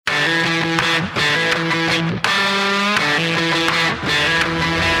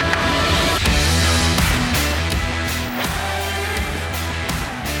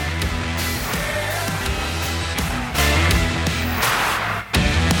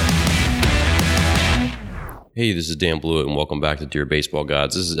Hey, this is Dan Blewett, and welcome back to Dear Baseball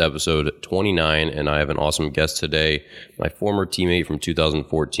Gods. This is episode 29, and I have an awesome guest today, my former teammate from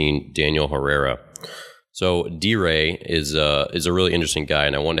 2014, Daniel Herrera. So D-Ray is a really interesting guy,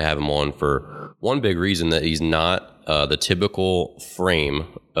 and I wanted to have him on for one big reason, that he's not the typical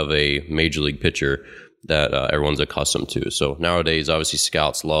frame of a major league pitcher that everyone's accustomed to. So nowadays, obviously,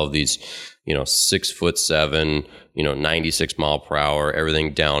 scouts love these, 6'7", 96 mile per hour,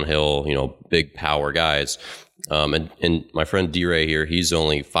 everything downhill, big power guys. And my friend D-Ray here, he's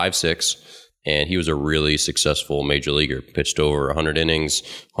only 5'6", and he was a really successful major leaguer. Pitched over 100 innings,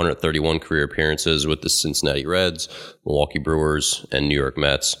 131 career appearances with the Cincinnati Reds, Milwaukee Brewers, and New York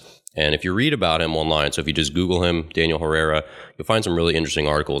Mets. And if you read about him online, so if you just Google him, Daniel Herrera, you'll find some really interesting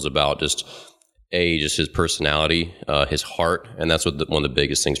articles about just his personality, his heart, and that's what one of the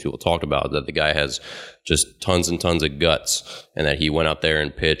biggest things people talked about, that the guy has just tons and tons of guts, and that he went out there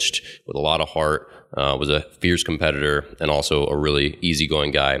and pitched with a lot of heart, was a fierce competitor, and also a really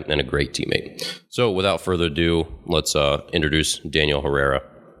easygoing guy and a great teammate. So without further ado, let's introduce Daniel Herrera.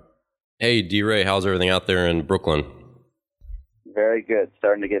 Hey, D-Ray, how's everything out there in Brooklyn? Very good.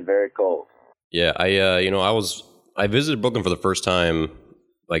 Starting to get very cold. Yeah, I visited Brooklyn for the first time,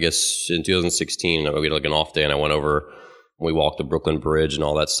 I guess, in 2016. We had like an off day, and I went over and we walked the Brooklyn Bridge and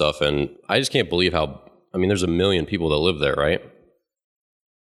all that stuff. And I just can't believe there's a million people that live there, right?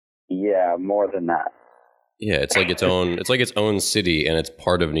 Yeah, more than that. Yeah, it's like its own city, and it's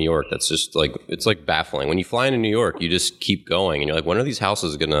part of New York. That's just it's baffling. When you fly into New York, you just keep going, and you're like, when are these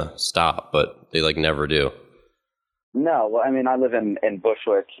houses gonna stop? But they never do. No, well, I live in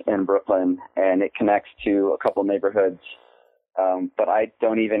Bushwick in Brooklyn, and it connects to a couple neighborhoods. But I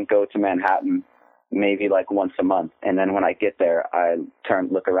don't even go to Manhattan maybe once a month. And then when I get there, I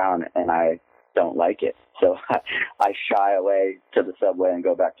look around, and I don't like it. So I shy away to the subway and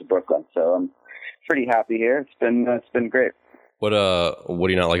go back to Brooklyn. So I'm pretty happy here. It's been great. What do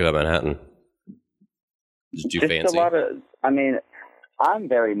you not like about Manhattan? Just fancy? I'm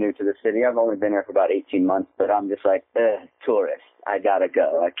very new to the city. I've only been here for about 18 months, but I'm just tourist. I gotta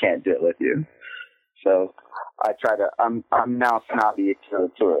go. I can't do it with you. So I'm now snobby to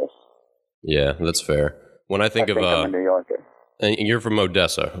the tourists. Yeah, that's fair. When I think I'm a New Yorker. And you're from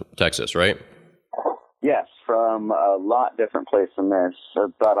Odessa, Texas, right? Yes, from a lot different place than this.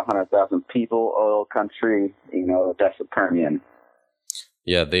 About 100,000 people, oil country, Odessa Permian.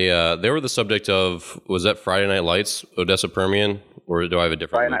 Yeah, they were the subject of, was that Friday Night Lights, Odessa Permian, or do I have a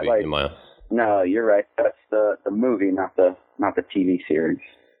different Friday movie in my? No, you're right. That's the movie, not the TV series.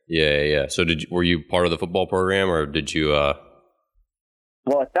 Yeah. So were you part of the football program, or did you?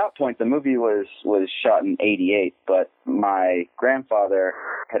 Well, at that point, the movie was shot in '88, but my grandfather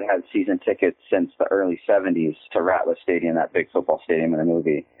had season tickets since the early '70s to Ratliff Stadium, that big football stadium in the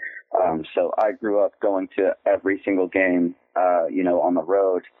movie. So I grew up going to every single game, on the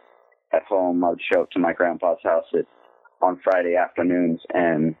road. At home, I would show up to my grandpa's house on Friday afternoons,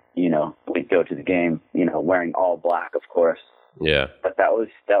 and, we'd go to the game, wearing all black, of course. Yeah. But that was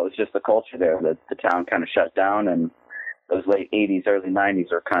just the culture there. The town kind of shut down, and those late 80s, early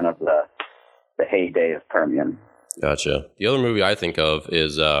 90s are kind of the heyday of Permian. Gotcha. The other movie I think of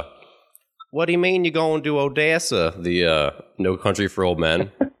is, What Do You Mean You Going to Odessa? The No Country for Old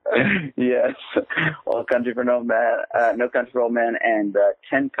Men. Yes. No Country for Old Men, and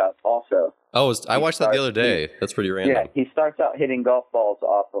Tin Cup also. Oh, I watched that the other day. That's pretty random. Yeah, he starts out hitting golf balls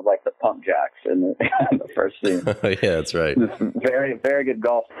off of the pump jacks in the first scene. Yeah, that's right. Very, very good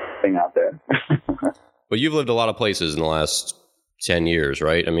golf thing out there. But you've lived a lot of places in the last 10 years,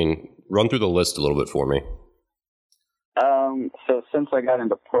 right? Run through the list a little bit for me. So since I got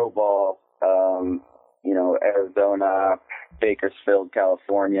into pro ball, Arizona, Bakersfield,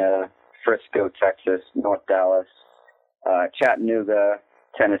 California, Frisco, Texas, North Dallas, Chattanooga,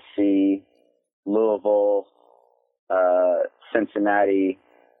 Tennessee, Louisville, Cincinnati.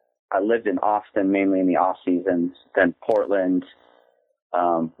 I lived in Austin mainly in the off seasons, then Portland,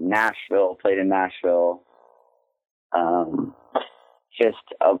 Nashville, played in Nashville. Just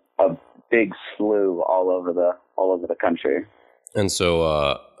a big slew all over the country. And so,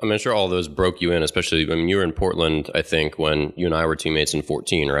 I'm sure all those broke you in, especially, you were in Portland, I think, when you and I were teammates in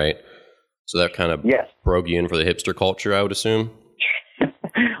 14, right? So that kind of broke you in for the hipster culture, I would assume?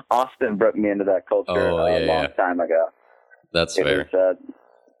 Austin broke me into that culture a long time ago. That's fair.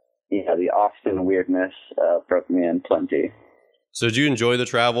 The Austin weirdness broke me in plenty. So did you enjoy the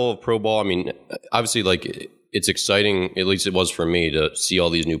travel of pro ball? Obviously, it's exciting, at least it was for me, to see all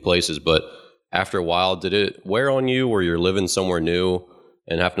these new places, but after a while, did it wear on you where you're living somewhere new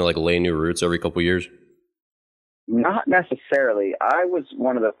and having to lay new roots every couple of years? Not necessarily. I was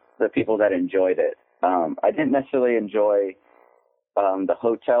one of the people that enjoyed it. I didn't necessarily enjoy the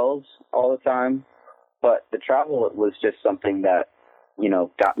hotels all the time, but the travel was just something that,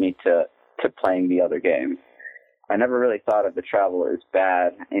 got me to playing the other game. I never really thought of the travel as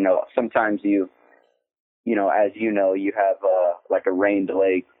bad. Sometimes as you have like a rain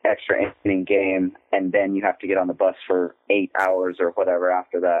delay extra inning game, and then you have to get on the bus for 8 hours or whatever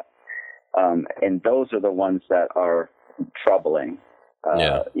after that. And those are the ones that are troubling,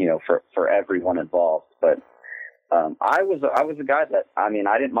 for everyone involved. But I was a guy that, I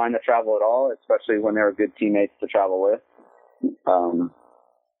didn't mind the travel at all, especially when there were good teammates to travel with.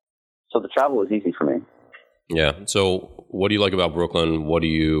 So the travel was easy for me. Yeah. So what do you like about Brooklyn?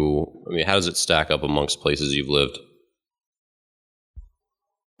 How does it stack up amongst places you've lived?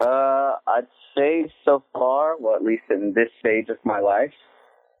 I'd say so far, well, at least in this stage of my life,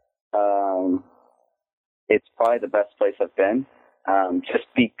 it's probably the best place I've been, just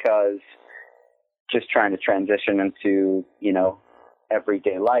because just trying to transition into,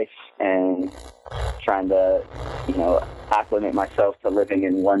 everyday life and trying to, acclimate myself to living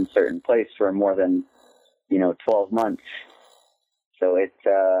in one certain place for more than, 12 months. So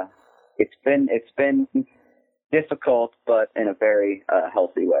it's been difficult, but in a very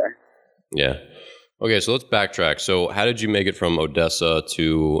healthy way. Yeah. Okay, so let's backtrack. So how did you make it from Odessa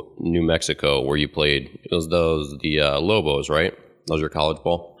to New Mexico, where you played? It was the Lobos, right? That was your college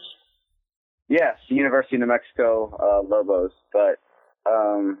ball? Yes, University of New Mexico Lobos. But,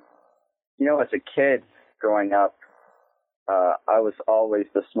 as a kid growing up, I was always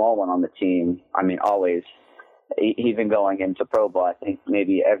the small one on the team. Always. Even going into pro ball, I think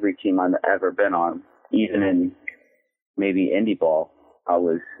maybe every team I've ever been on, even in maybe indie ball, I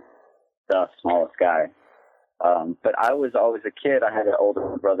was the smallest guy. But I was always a kid. I had an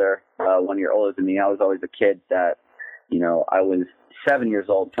older brother, 1 year older than me. I was always a kid that, I was 7 years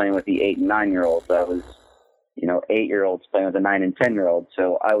old playing with the 8 and 9 year olds. I was, 8-year-olds playing with the 9 and 10 year olds.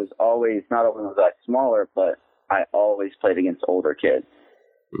 So I was always, not only was I smaller, but I always played against older kids.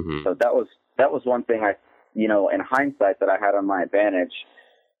 Mm-hmm. So that was one thing in hindsight that I had on my advantage.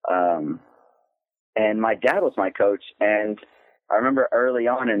 And my dad was my coach, and I remember early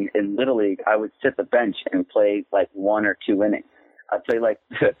on in Little League, I would sit the bench and play like 1 or 2 innings. I'd play like,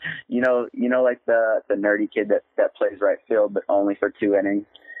 like the nerdy kid that plays right field, but only for 2 innings.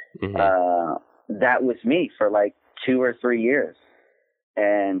 Mm-hmm. That was me for like 2 or 3 years,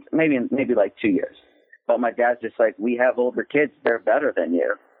 and maybe like 2 years. But my dad's just like, we have older kids. They're better than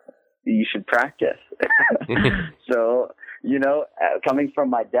you. You should practice. So, coming from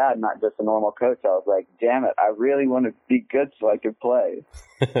my dad, not just a normal coach, I was like, damn it, I really want to be good so I could play.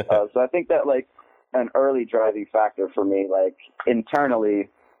 So I think that like an early driving factor for me, like internally,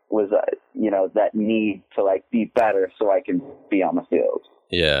 was, that need to like be better so I can be on the field.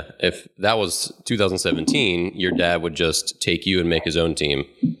 Yeah. If that was 2017, your dad would just take you and make his own team,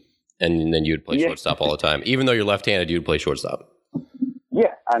 and then you'd play shortstop all the time. Even though you're left-handed, you'd play shortstop.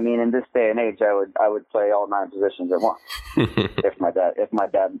 Yeah, in this day and age, I would play all 9 positions at once if my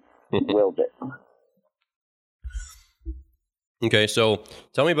dad willed it. Okay, so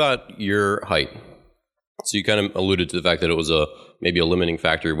tell me about your height. So you kind of alluded to the fact that it was maybe a limiting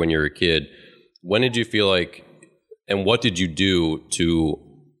factor when you were a kid. When did you feel like, and what did you do to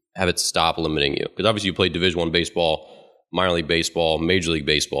have it stop limiting you? Because obviously you played Division I baseball, minor league baseball, Major League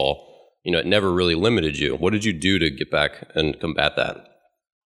Baseball. It never really limited you. What did you do to get back and combat that?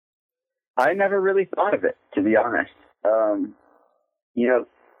 I never really thought of it, to be honest.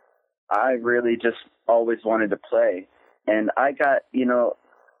 I really just always wanted to play. And I got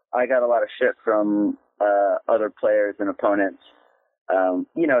a lot of shit from other players and opponents.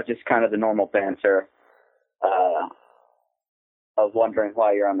 Just kind of the normal banter of wondering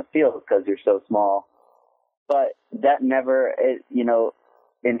why you're on the field because you're so small. But that never,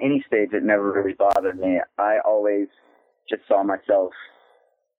 in any stage, it never really bothered me. I always just saw myself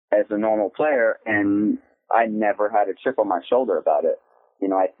as a normal player, and I never had a chip on my shoulder about it.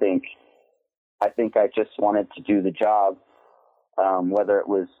 I think I just wanted to do the job, whether it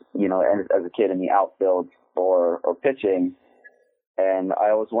was, as a kid in the outfield or pitching. And I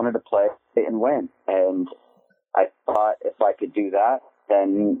always wanted to play and win. And I thought if I could do that,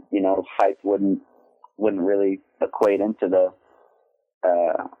 then, height wouldn't really equate into the,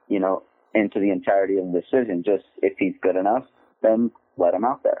 into the entirety of the decision. Just if he's good enough, then let him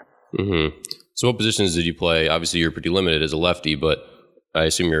out there. Mm-hmm. So what positions did you play? Obviously you're pretty limited as a lefty, but I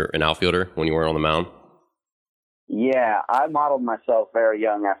assume you're an outfielder when you weren't on the mound. Yeah, I modeled myself very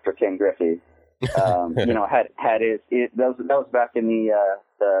young after Ken Griffey. That was back in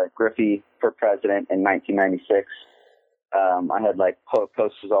the Griffey for president in 1996. I had like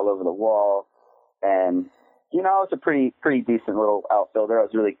posters all over the wall. And, you know, I was a pretty decent little outfielder. I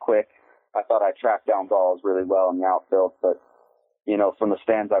was really quick. I thought I tracked down balls really well in the outfield, but, you know, from the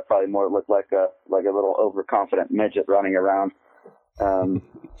stands, I probably more looked like a little overconfident midget running around.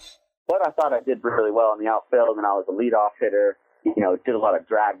 But I thought I did really well in the outfield, and I was a leadoff hitter, you know, did a lot of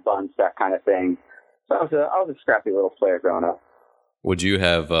drag bunts, that kind of thing. So I was a scrappy little player growing up. Would you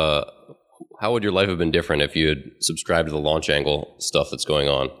have, how would your life have been different if you had subscribed to the launch angle stuff that's going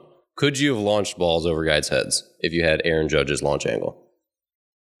on? Could you have launched balls over guys' heads if you had Aaron Judge's launch angle?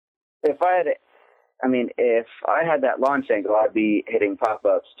 If I had that launch angle, I'd be hitting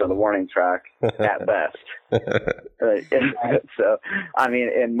pop-ups to the warning track at best. So, I mean,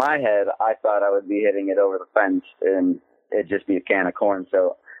 in my head, I thought I would be hitting it over the fence and it'd just be a can of corn.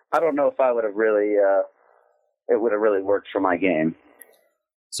 So I don't know if I would have really, it would have really worked for my game.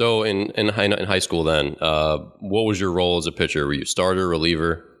 So in high school then, what was your role as a pitcher? Were you starter,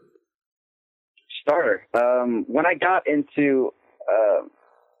 reliever? Starter. When I got into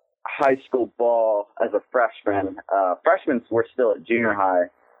high school ball as a freshman, freshmen were still at junior high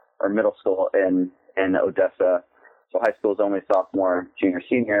or middle school in Odessa. So high school is only sophomore, junior,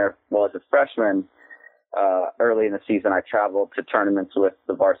 senior. Well, as a freshman, early in the season, I traveled to tournaments with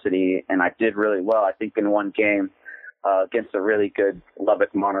the varsity, and I did really well. I think in one game against a really good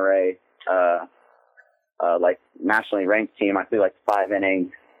Lubbock Monterey, like nationally ranked team, I threw like 5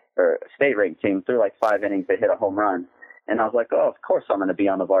 innings, or a state ranked team, threw like 5 innings to hit a home run. And I was like, oh, of course I'm going to be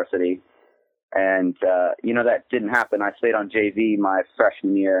on the varsity. And, you know, that didn't happen. I stayed on JV my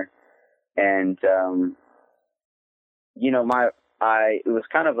freshman year. And, you know, it was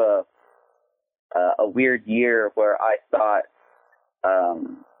kind of a weird year where I thought,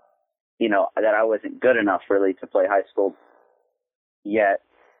 you know, that I wasn't good enough really to play high school yet,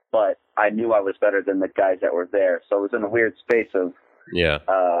 but I knew I was better than the guys that were there. So it was in a weird space of, yeah.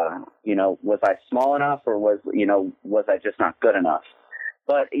 You know, was I small enough or was I just not good enough?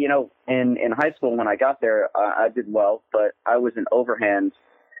 But, you know, in high school when I got there, I did well, but I was an overhand,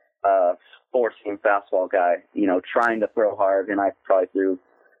 4-seam fastball guy, you know, trying to throw hard, and I probably threw,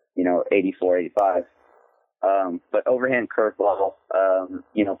 you know, 84, 85. But overhand curveball,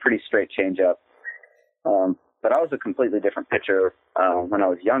 you know, pretty straight changeup. But I was a completely different pitcher, when I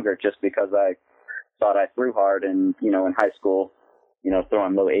was younger, just because I thought I threw hard, and, you know, in high school, you know,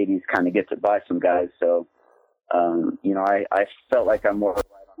 throwing low 80s kind of gets it by some guys. So, you know, I felt like I'm more right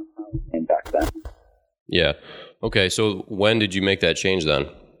on the game back then. Yeah. Okay. So when did you make that change then?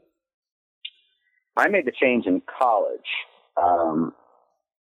 I made the change in college.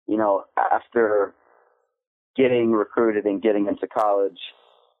 You know, after getting recruited and getting into college,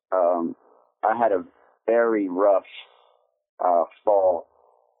 I had a very rough fall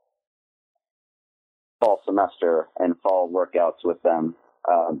semester and fall workouts with them.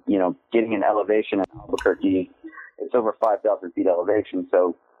 You know, getting an elevation in Albuquerque, it's over 5,000 feet elevation.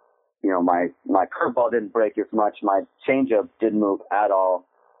 So, you know, my curveball didn't break as much. My changeup didn't move at all.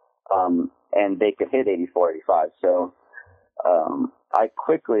 And they could hit 84, 85. So, I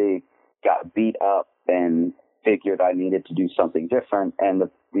quickly got beat up and figured I needed to do something different. And the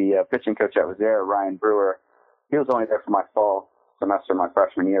pitching coach that was there, Ryan Brewer, he was only there for my fall semester, my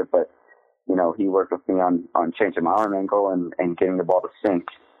freshman year, but you know, he worked with me on changing my arm angle and getting the ball to sink.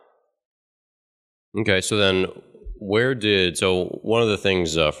 Okay, so then so one of the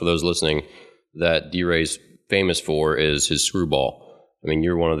things for those listening that D-Ray's famous for is his screwball. I mean,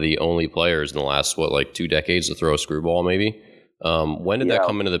 you're one of the only players in the last, 2 decades to throw a screwball maybe? When did that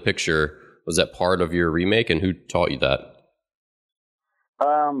come into the picture? Was that part of your remake, and who taught you that?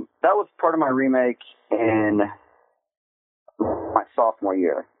 That was part of my remake in my sophomore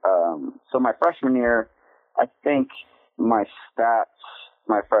year. So my freshman year, I think my stats,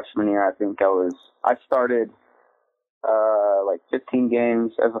 my freshman year, I started, like 15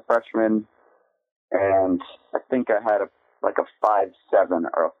 games as a freshman, and I think I had a 5.7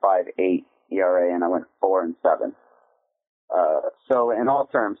 or a 5.8 ERA, and I went 4-7. So in all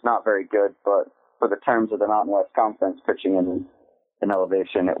terms, not very good, but for the terms of the Mountain West Conference pitching in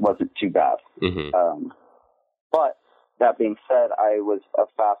elevation, it wasn't too bad. Mm-hmm. But that being said, I was a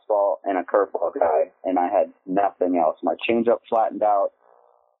fastball and a curveball guy, and I had nothing else. My changeup flattened out,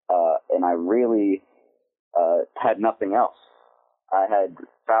 and I really had nothing else. I had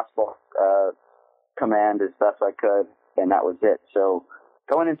fastball command as best I could, and that was it. So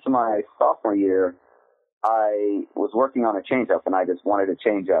going into my sophomore year, I was working on a changeup, and I just wanted a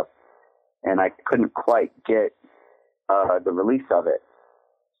changeup, and I couldn't quite get the release of it.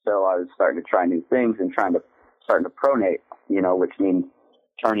 So I was starting to try new things and starting to pronate, you know, which means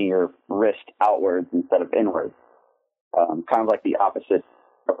turning your wrist outwards instead of inwards, kind of like the opposite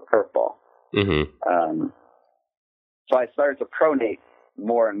of a curveball. So I started to pronate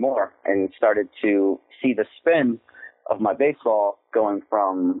more and more and started to see the spin of my baseball going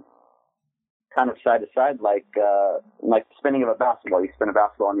from kind of side to side, like the spinning of a basketball. You spin a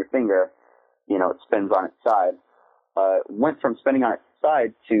basketball on your finger, you know, it spins on its side. Went from spinning on its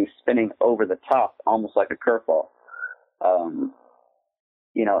side to spinning over the top, almost like a curveball.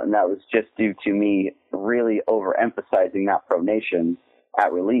 You know, and that was just due to me really overemphasizing that pronation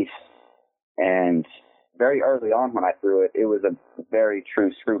at release. And very early on when I threw it, it was a very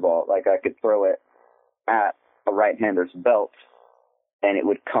true screwball. Like I could throw it at a right-hander's belt and it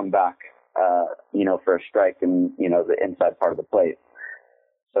would come back, you know, for a strike in, you know, the inside part of the plate.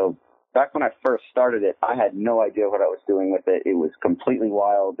 So back when I first started it, I had no idea what I was doing with it. It was completely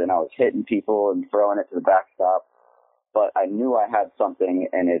wild, and I was hitting people and throwing it to the backstop. But I knew I had something,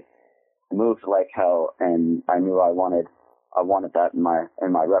 and it moved like hell, and I knew I wanted that in my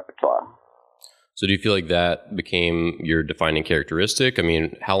repertoire. So do you feel like that became your defining characteristic? I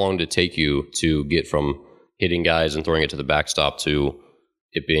mean, how long did it take you to get from hitting guys and throwing it to the backstop to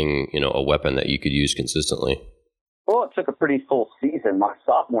it being, you know, a weapon that you could use consistently? Well, it took a pretty full season. My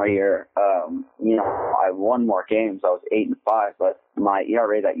sophomore year, you know, I won more games. I was 8-5, but my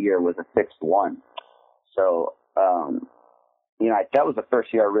ERA that year was a 6.1. So, you know, that was the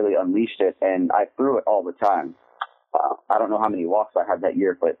first year I really unleashed it, and I threw it all the time. I don't know how many walks I had that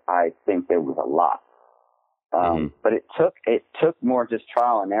year, but I think there was a lot. But it took more just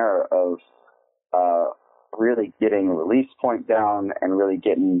trial and error of really getting the release point down and really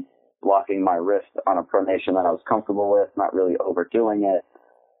blocking my wrist on a pronation that I was comfortable with, not really overdoing it.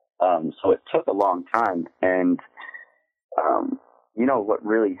 So it took a long time. And, you know, what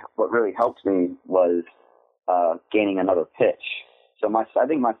really helped me was gaining another pitch. So I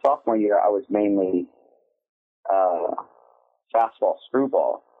think my sophomore year, I was mainly fastball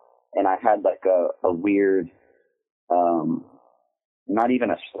screwball, and I had like a weird, not even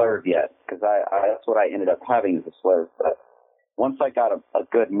a slurve yet, because that's what I ended up having as a slurve. But once I got a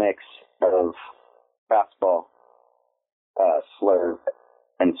good mix of fastball, slurve,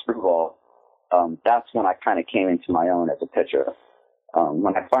 and screwball, that's when I kind of came into my own as a pitcher.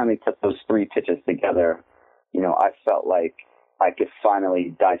 When I finally took those three pitches together, you know, I felt like I could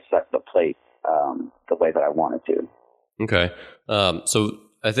finally dissect the plate the way that I wanted to. Okay. So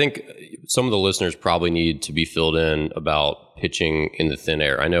I think some of the listeners probably need to be filled in about pitching in the thin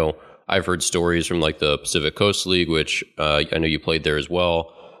air. I know I've heard stories from like the Pacific Coast League, which I know you played there as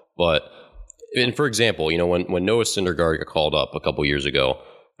well. But, and for example, you know, when Noah Syndergaard got called up a couple years ago,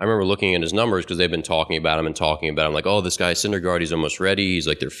 I remember looking at his numbers because they've been talking about him, like, oh, this guy Syndergaard, he's almost ready. He's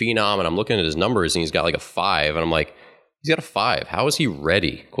like their phenom. And I'm looking at his numbers and he's got like a 5. And I'm like, he's got a 5. How is he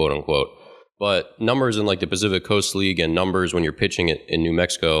ready, quote unquote? But numbers in like the Pacific Coast League and numbers when you're pitching it in New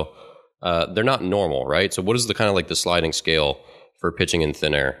Mexico, they're not normal, right? So what is the kind of like the sliding scale for pitching in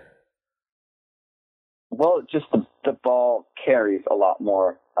thin air? Well, just the ball carries a lot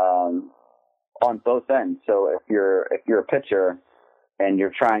more on both ends. So if you're a pitcher and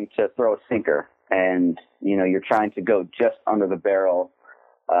you're trying to throw a sinker and, you know, you're trying to go just under the barrel,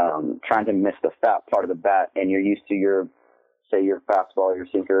 trying to miss the fat part of the bat, and you're used to your fastball, your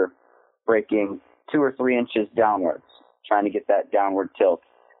sinker, breaking 2 or 3 inches downwards, trying to get that downward tilt.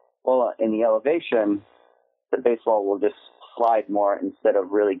 Well, in the elevation, the baseball will just slide more instead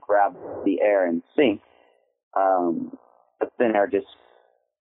of really grab the air and sink. The thin air just,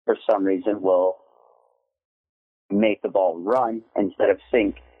 for some reason, will make the ball run instead of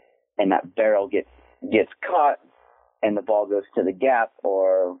sink, and that barrel gets caught, and the ball goes to the gap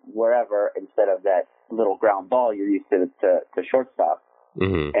or wherever instead of that little ground ball you're used to shortstop.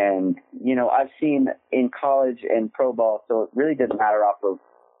 Mm-hmm. And, you know, I've seen in college and pro ball, so it really didn't matter off of,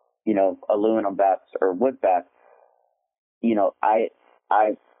 you know, aluminum bats or wood bats. You know, I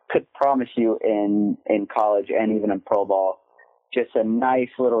could promise you in college and even in pro ball, just a nice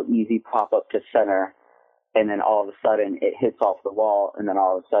little easy pop up to center, and then all of a sudden it hits off the wall, and then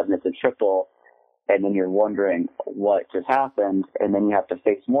all of a sudden it's a triple, and then you're wondering what just happened, and then you have to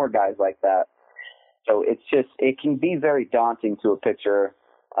face more guys like that. So it can be very daunting to a pitcher,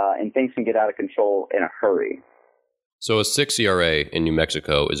 and things can get out of control in a hurry. So a 6 ERA in New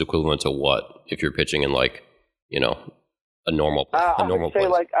Mexico is equivalent to what if you're pitching in like, you know, a normal place?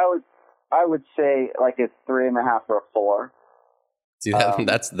 I would say like a 3.5 or a 4. See,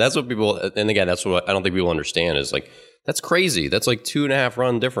 that's what people, and again, that's what I don't think people understand is like, that's crazy. That's like 2.5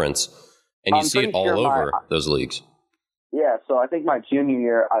 run difference. And you see it all over those leagues. Yeah, so I think my junior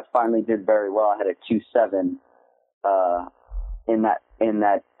year, I finally did very well. I had a 2.7 in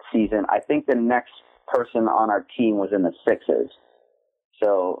that season. I think the next person on our team was in the 6s.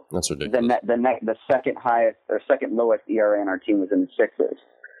 So that's ridiculous. The second highest or second lowest ERA on our team was in the sixes.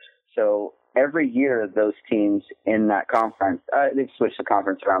 So every year, those teams in that conference, they've switched the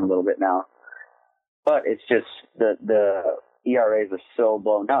conference around a little bit now, but it's just the ERAs are so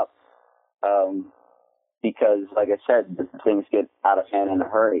blown up because, like I said, things get out of hand in a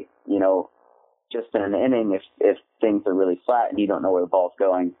hurry. Just in an inning, if things are really flat and you don't know where the ball's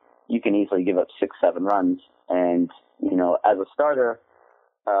going, you can easily give up 6-7 runs. And as a starter,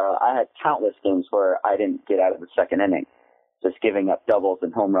 I had countless games where I didn't get out of the second inning, just giving up doubles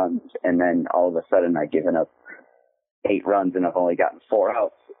and home runs, and then all of a sudden I've given up 8 runs and I've only gotten 4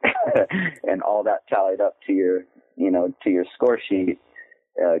 outs, and all that tallied up to your score sheet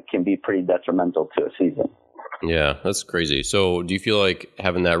can be pretty detrimental to a season. Yeah, that's crazy. So do you feel like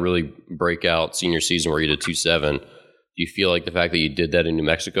having that really breakout senior season where you did 2.7, do you feel like the fact that you did that in New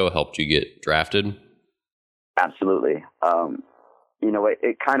Mexico helped you get drafted? Absolutely.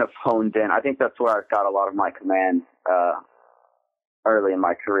 It kind of honed in. I think that's where I got a lot of my command early in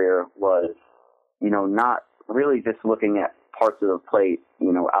my career was, not really just looking at parts of the plate,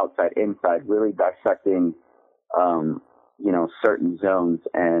 outside, inside, really dissecting, certain zones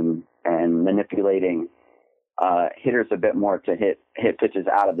and manipulating hitters a bit more to hit pitches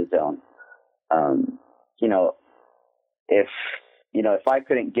out of the zone. If I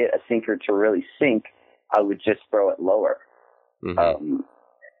couldn't get a sinker to really sink, I would just throw it lower. Mm-hmm.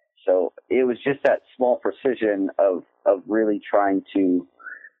 So it was just that small precision of really trying to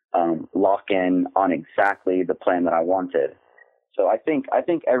lock in on exactly the plan that I wanted. So I think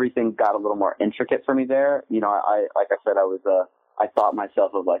everything got a little more intricate for me there. I like I said, I thought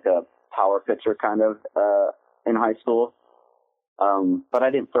myself of like a power pitcher kind of in high school, but I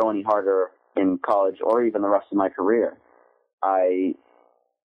didn't throw any harder in college or even the rest of my career. I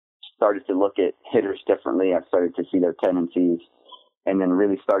started to look at hitters differently. I started to see their tendencies, and then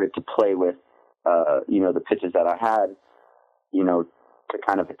really started to play with, the pitches that I had, to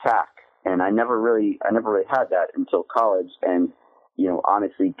kind of attack. And I never really had that until college. And,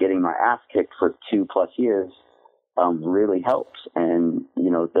 honestly, getting my ass kicked for 2+ years, really helped. And,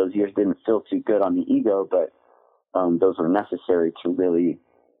 those years didn't feel too good on the ego, but, those were necessary to really,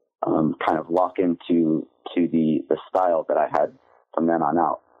 kind of lock into the style that I had from then on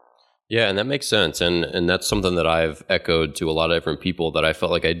out. Yeah, and that makes sense. And that's something that I've echoed to a lot of different people, that I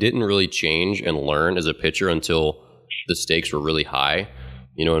felt like I didn't really change and learn as a pitcher until the stakes were really high.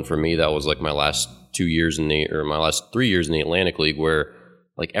 And for me, that was like my last 2 years my last 3 years in the Atlantic League, where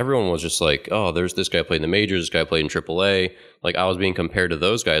like everyone was just like, oh, there's this guy played in the majors, this guy played in AAA. Like I was being compared to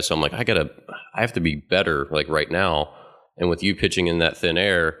those guys. So I'm like, I have to be better like right now. And with you pitching in that thin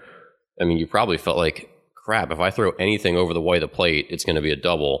air, I mean, you probably felt like, crap, if I throw anything over the white of the plate, it's going to be a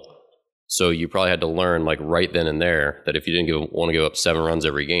double. So you probably had to learn like right then and there that if you didn't want to give up 7 runs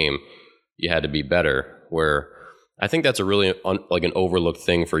every game, you had to be better. Where I think that's a really like an overlooked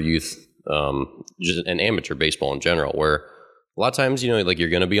thing for youth, just an amateur baseball in general, where a lot of times, like you're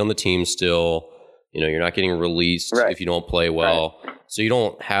going to be on the team still, you're not getting released if you don't play well. Right. So you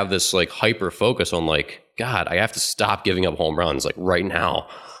don't have this like hyper focus on like, God, I have to stop giving up home runs like right now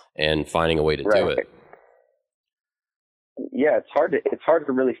and finding a way to do it. Yeah, it's hard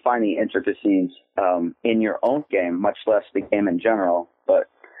to really find the intricacies in your own game, much less the game in general. But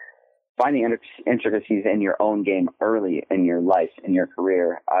finding intricacies in your own game early in your life, in your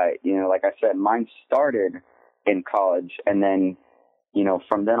career, like I said, mine started in college, and then,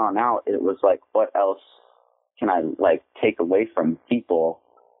 from then on out, it was like, what else can I like take away from people,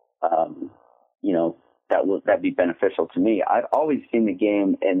 that'd be beneficial to me. I've always seen the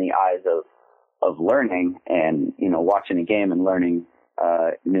game in the eyes of learning and, watching a game and learning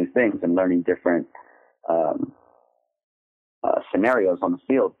new things and learning different scenarios on the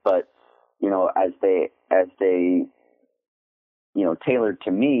field. But, as they tailored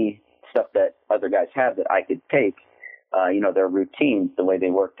to me stuff that other guys had that I could take, their routines, the way they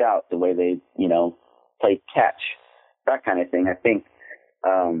worked out, the way they, played catch, that kind of thing. I think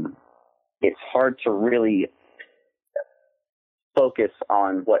it's hard to really focus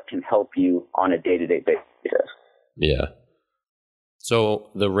on what can help you on a day-to-day basis. Yeah. So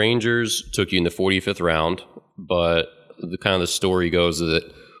the Rangers took you in the 45th round, but the story goes that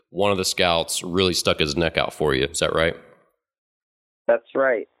one of the scouts really stuck his neck out for you. Is that right? That's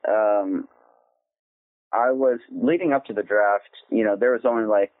right. I was leading up to the draft. There was only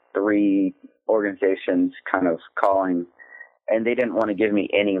like 3 organizations kind of calling, and they didn't want to give me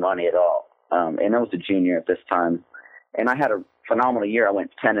any money at all. And I was a junior at this time, and I had a phenomenal year. I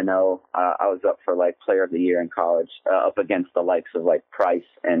went 10-0. I was up for like player of the year in college, up against the likes of like Price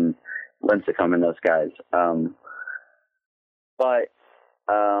and Lincecum and those guys. But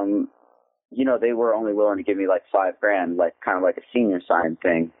they were only willing to give me like $5,000, like kind of like a senior sign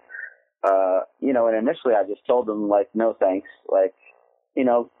thing. And initially I just told them like, no thanks. Like,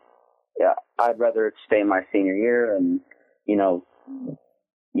 yeah, I'd rather stay my senior year and,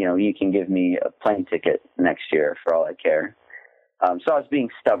 you can give me a plane ticket next year for all I care. So I was being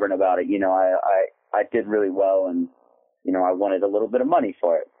stubborn about it. I did really well and, I wanted a little bit of money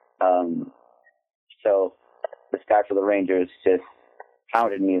for it. So this guy for the Rangers just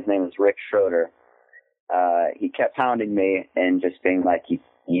hounded me. His name was Rick Schroeder. He kept hounding me and just being like, you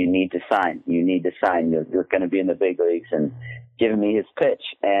need to sign. You need to sign. You're going to be in the big leagues, and giving me his pitch.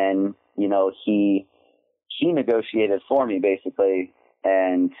 And, he negotiated for me basically.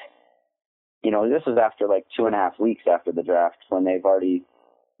 And, this was after like 2.5 weeks after the draft, when they've already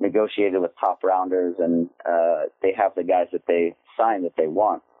negotiated with top rounders and they have the guys that they sign that they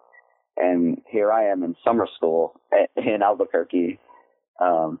want. And here I am in summer school in Albuquerque,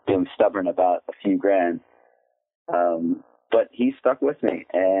 being stubborn about a few grand. But he stuck with me,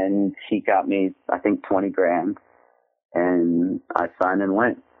 and he got me, I think, $20,000, and I signed and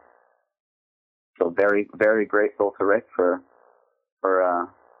went. So very, very grateful to Rick for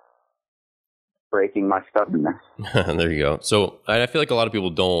breaking my stubbornness. There you go. So I feel like a lot of people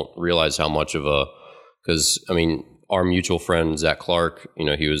don't realize how much of because our mutual friend Zach Clark,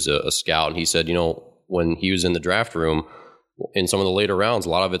 he was a scout, and he said, when he was in the draft room in some of the later rounds, a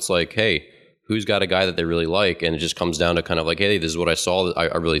lot of it's like, hey, who's got a guy that they really like? And it just comes down to kind of like, hey, this is what I saw.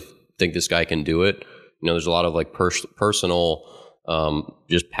 I really think this guy can do it. There's a lot of like personal,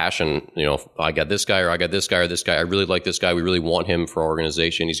 just passion. I got this guy, or I got this guy, or this guy. I really like this guy. We really want him for our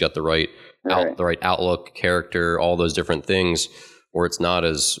organization. He's got the right outlook, character, all those different things, where it's not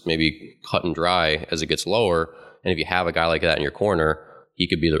as maybe cut and dry as it gets lower. And if you have a guy like that in your corner, he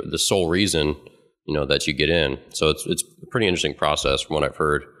could be the sole reason, that you get in. So it's a pretty interesting process from what I've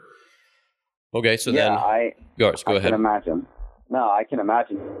heard. Okay, so yeah, then go ahead. Can imagine. No, I can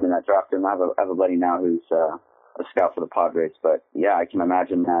imagine in that draft room. I have a buddy now who's a scout for the Padres, but yeah, I can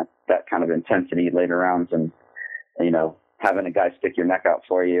imagine that kind of intensity later rounds, and having a guy stick your neck out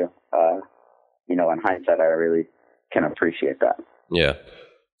for you. In hindsight, I really can appreciate that. Yeah.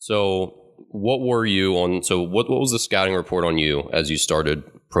 So what were you on? So what was the scouting report on you as you started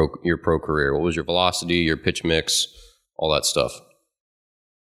your pro career? What was your velocity, your pitch mix, all that stuff?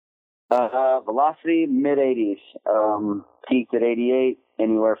 Velocity, mid 80s, peaked at 88,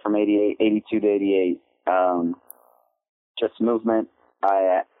 anywhere from 82 to 88. Just movement.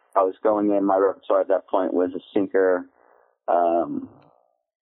 I was going in, my repertoire at that point was a sinker,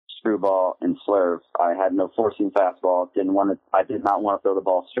 screwball, and slurve. I had no four-seam fastball. I did not want to throw the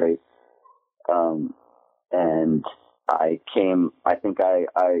ball straight. And I think I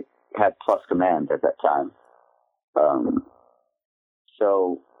had plus command at that time.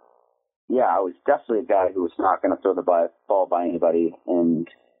 So yeah, I was definitely a guy who was not going to throw the ball by anybody, and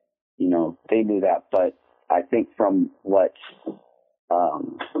they knew that. But I think from what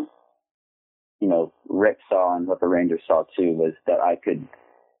Rick saw and what the Rangers saw too was that I could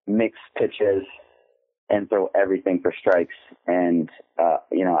mix pitches and throw everything for strikes. And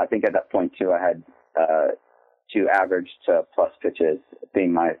I think at that point too, I had 2 average to plus pitches,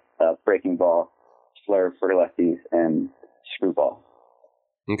 being my breaking ball, slurve for lefties, and screwball.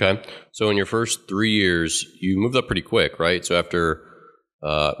 Okay. So in your first 3 years, you moved up pretty quick, right? So after,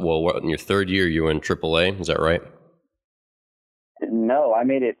 in your third year, you were in AAA. Is that right? No, I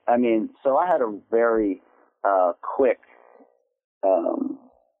made it. So I had a very quick,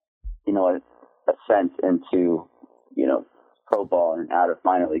 ascent into, pro ball and out of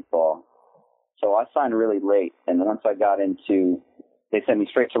minor league ball. So I signed really late. And once I got into, they sent me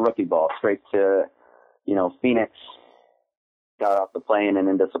straight to rookie ball, straight to, Phoenix. Got off the plane and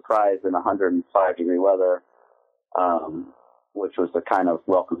into Surprise in 105-degree weather, which was the kind of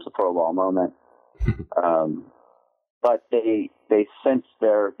welcome to pro ball moment. But they sent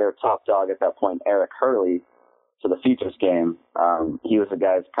their top dog at that point, Eric Hurley, to the Futures game. He was the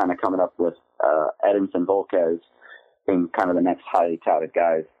guy that's kind of coming up with Edinson Volquez being kind of the next highly touted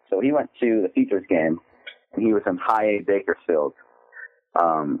guys. So he went to the Futures game, and he was in high A Bakersfield.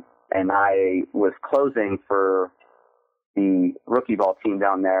 And I was closing for the rookie ball team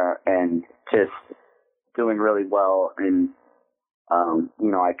down there and just doing really well. And,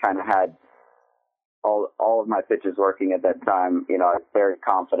 I kind of had all of my pitches working at that time. I was very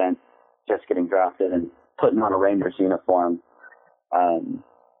confident just getting drafted and putting on a Rangers uniform.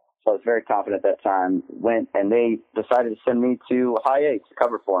 So I was very confident at that time. Went, and they decided to send me to high A to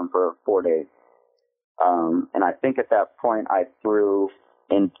cover for them for 4 days. And I think at that point I threw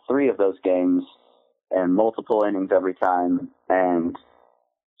in 3 of those games and multiple innings every time. And,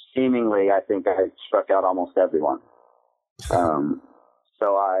 seemingly, I think I struck out almost everyone.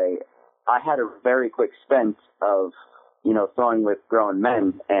 So I had a very quick stint of, throwing with grown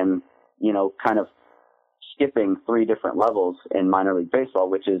men and, kind of skipping 3 different levels in minor league baseball,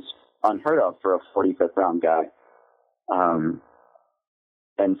 which is unheard of for a 45th round guy.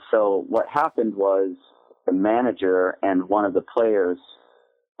 And so what happened was the manager and one of the players,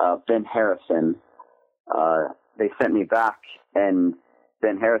 Ben Harrison, they sent me back, and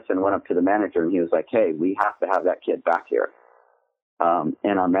Ben Harrison went up to the manager and he was like, "Hey, we have to have that kid back here."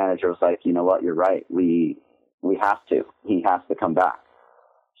 And our manager was like, "You know what? You're right. We have to. He has to come back."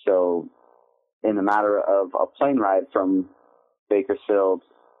 So in the matter of a plane ride from Bakersfield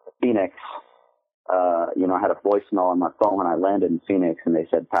to Phoenix, I had a voicemail on my phone when I landed in Phoenix, and they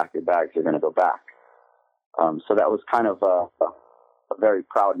said, "Pack your bags. You're going to go back." So that was kind of a very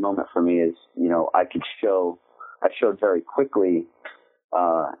proud moment for me. Is I showed very quickly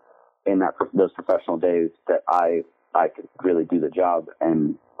in those professional days that I could really do the job,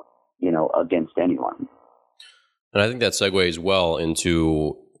 and against anyone. And I think that segues well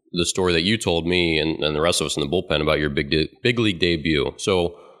into the story that you told me and the rest of us in the bullpen about your big league debut.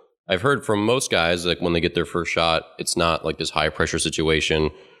 So I've heard from most guys, like when they get their first shot, it's not like this high pressure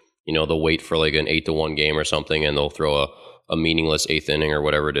situation. They'll wait for like an 8-1 game or something, and they'll throw a meaningless 8th inning or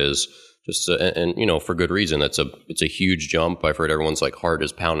whatever it is. Just and for good reason. It's a huge jump. I've heard everyone's like heart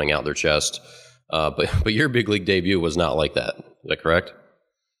is pounding out their chest. But your big league debut was not like that. Is that correct?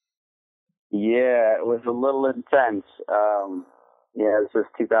 Yeah, it was a little intense. This was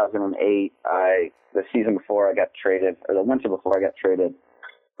 2008. The season before I got traded, or the winter before I got traded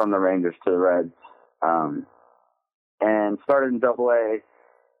from the Rangers to the Reds, and started in Double-A,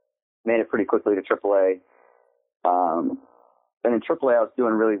 made it pretty quickly to Triple-A. And in Triple-A, I was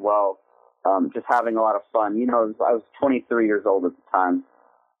doing really well, just having a lot of fun. I was 23 years old at the time,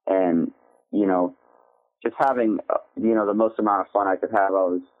 and just having, the most amount of fun I could have. I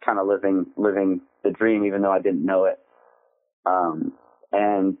was kind of living the dream, even though I didn't know it.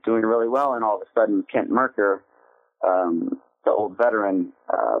 And doing really well. And all of a sudden, Kent Mercker, the old veteran,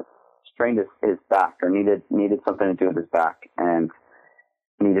 strained his back, or needed something to do with his back, and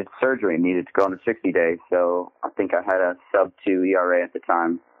needed surgery, needed to go on a 60 days. So I think I had a sub-2 ERA at the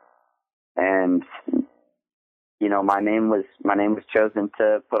time. And, my name was chosen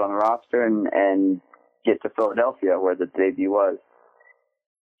to put on the roster and get to Philadelphia, where the debut was.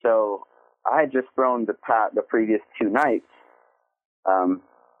 So I had just thrown the previous 2 nights,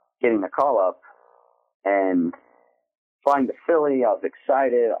 getting the call up and flying to Philly. I was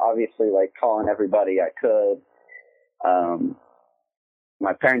excited, obviously, like calling everybody I could.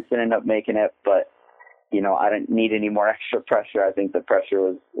 My parents didn't end up making it, but I didn't need any more extra pressure. I think the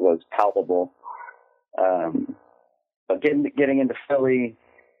pressure was palpable. But getting into Philly,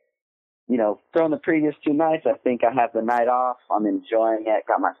 throwing the previous 2 nights, I think I have the night off. I'm enjoying it.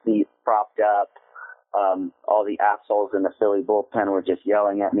 Got my feet propped up. All the assholes in the Philly bullpen were just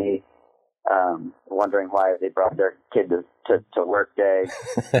yelling at me, wondering why they brought their kid to work day.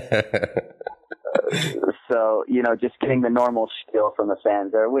 So, just getting the normal spiel from the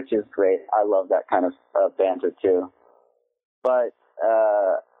fans there, which is great. I love that kind of banter too. But,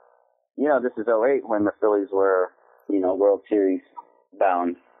 this is 2008 when the Phillies were, World Series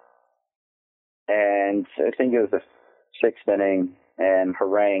bound. And I think it was the 6th inning, and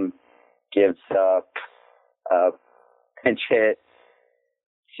Harang gives up a pinch hit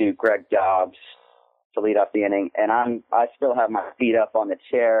to Greg Dobbs to lead off the inning. And I still have my feet up on the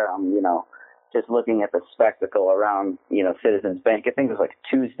chair. I'm, just looking at the spectacle around, Citizens Bank. I think it was like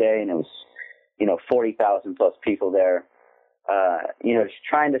Tuesday, and it was, 40,000 plus people there. Just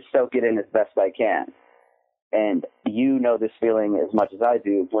trying to soak it in as best I can. And this feeling as much as I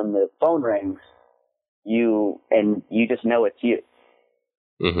do. When the phone rings, you just know it's you.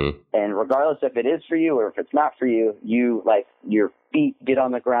 Mm-hmm. And regardless if it is for you or if it's not for you, your feet get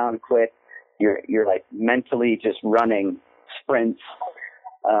on the ground quick. You're like mentally just running sprints.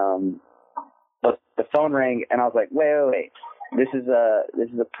 But the phone rang, and I was like, wait. This is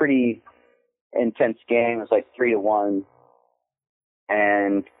a pretty intense game. It was like 3-1.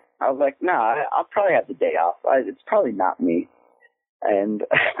 And I was like, no, I'll probably have the day off. It's probably not me. And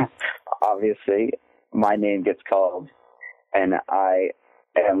obviously my name gets called, and I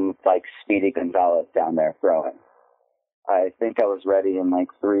am like Speedy Gonzalez down there throwing. I think I was ready in like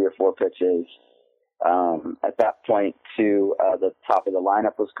 3 or 4 pitches. At that point, the top of the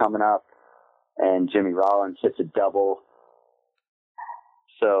lineup was coming up, and Jimmy Rollins hits a double.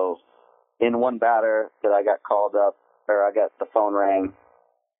 So in one batter that I got called up, or I got the phone rang,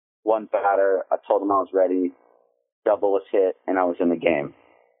 one batter, I told him I was ready, double was hit, and I was in the game.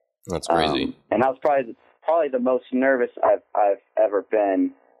 That's crazy. And that was probably the most nervous I've ever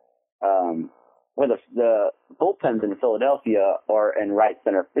been. Where the bullpens in Philadelphia are in right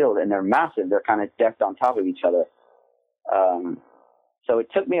center field, and they're massive. They're kind of decked on top of each other. So it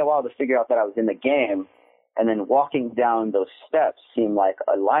took me a while to figure out that I was in the game, and then walking down those steps seemed like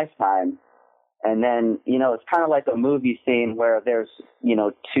a lifetime. And then, it's kind of like a movie scene where there's,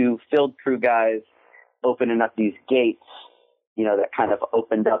 two field crew guys opening up these gates, that kind of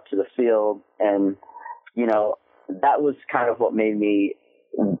opened up to the field. And, that was kind of what made me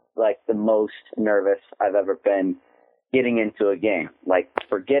like the most nervous I've ever been getting into a game, like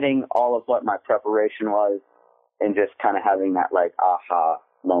forgetting all of what my preparation was and just kind of having that like aha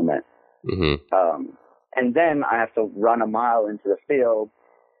moment. Mm-hmm. And then I have to run a mile into the field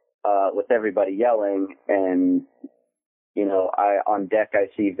with everybody yelling, and on deck I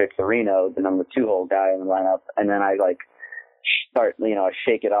see Victorino, the number 2 hole guy in the lineup, and then I like start, I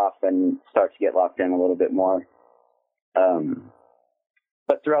shake it off and start to get locked in a little bit more.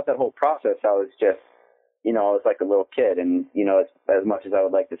 But throughout that whole process, I was just, I was like a little kid, and as much as I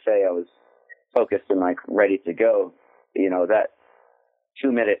would like to say I was focused and like ready to go, that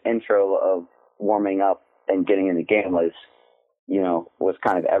 2-minute intro of warming up and getting in the game was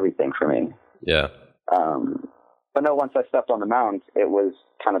kind of everything for me. Yeah. But no, once I stepped on the mound, it was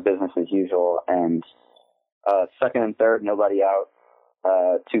kind of business as usual. And second and third, nobody out.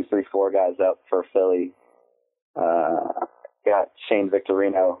 2, 3, 4 guys up for Philly. Got Shane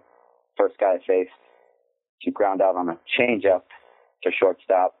Victorino, first guy I faced. She ground out on a changeup to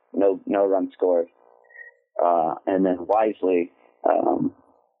shortstop. No run scored. And then wisely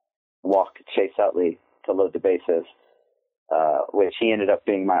walked Chase Utley to load the bases. Which he ended up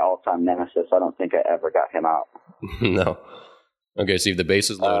being my all-time nemesis. I don't think I ever got him out. No. Okay, so you have the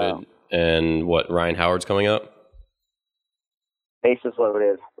bases loaded, and Ryan Howard's coming up? Bases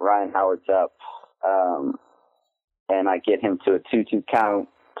loaded, Ryan Howard's up, and I get him to a 2-2 count,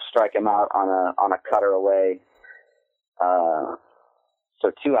 strike him out on a cutter away.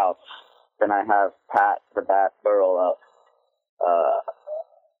 So 2 outs. Then I have Pat the Bat Burrell up.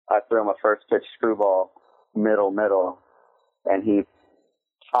 I throw him a first pitch screwball, middle. And he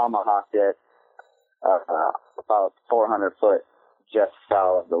tomahawked it about 400 foot just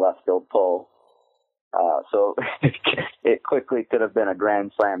south of the left field pole. So it quickly could have been a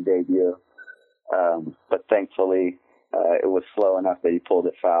grand slam debut. But thankfully, it was slow enough that he pulled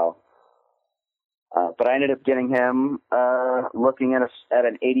it foul. But I ended up getting him looking at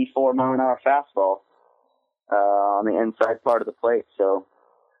an 84-mile-an-hour fastball on the inside part of the plate. So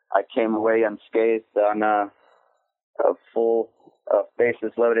I came away unscathed on a full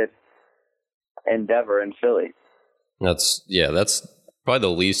bases loaded endeavor in Philly. That's probably the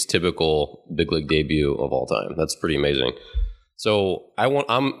least typical big league debut of all time. That's pretty amazing. So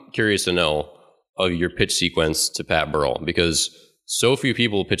I'm curious to know of your pitch sequence to Pat Burrell, because so few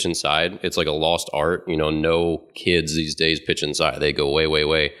people pitch inside. It's like a lost art. No kids these days pitch inside. They go way, way,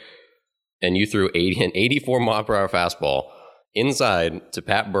 way. And you threw an 84-mile-per-hour fastball inside to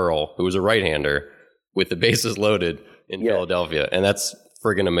Pat Burrell, who was a right-hander, with the bases loaded in Philadelphia. And that's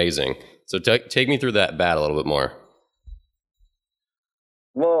friggin' amazing. So take me through that bat a little bit more.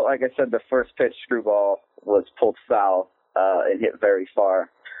 Well, like I said, the first pitch screwball was pulled foul and hit very far.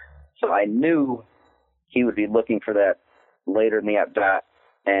 So I knew he would be looking for that later in the at-bat.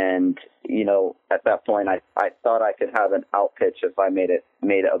 And, at that point, I thought I could have an out pitch if I made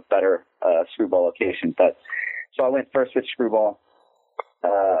a better screwball location. But so I went first pitch screwball,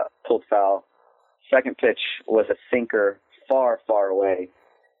 pulled foul. Second pitch was a sinker far, far away.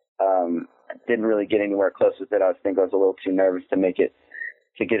 Didn't really get anywhere close with it. I think I was a little too nervous to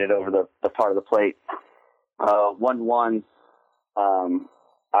get it over the part of the plate. 1-1,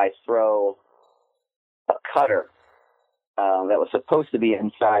 I throw a cutter that was supposed to be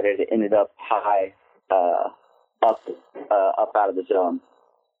inside. It ended up high, up out of the zone.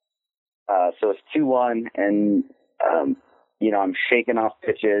 So it's 2-1, and I'm shaking off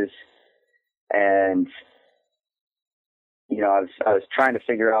pitches. And, I was trying to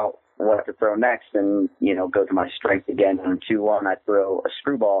figure out what to throw next and, go to my strength again. On 2-1, I throw a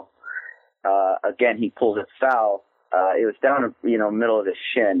screwball. Again, he pulled it foul. It was down, middle of his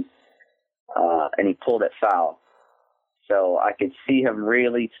shin, and he pulled it foul. So I could see him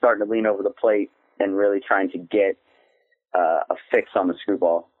really starting to lean over the plate and really trying to get a fix on the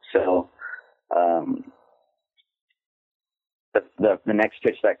screwball. So the next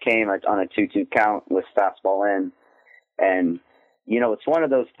pitch that came on a 2-2 count was fastball in. And, it's one of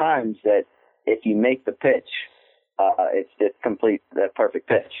those times that if you make the pitch, it's complete the perfect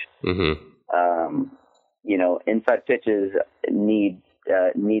pitch. Mm-hmm. Inside pitches need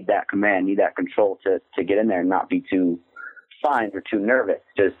need that command, need that control to get in there and not be too fine or too nervous.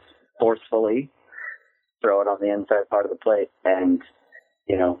 Just forcefully throw it on the inside part of the plate. And,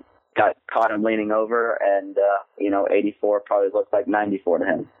 got caught him leaning over, and, 84 probably looked like 94 to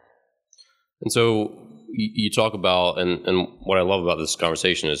him. And so you talk about, and what I love about this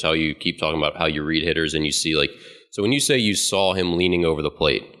conversation is how you keep talking about how you read hitters and you see so when you say you saw him leaning over the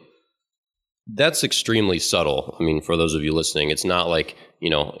plate, that's extremely subtle. I mean, for those of you listening, it's not like,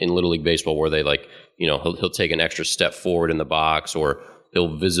 in Little League Baseball where they he'll take an extra step forward in the box or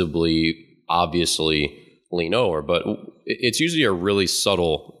he'll obviously lean over, but it's usually a really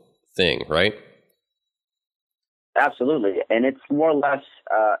subtle thing, right? Absolutely. And it's more or less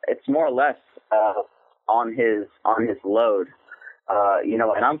on his load,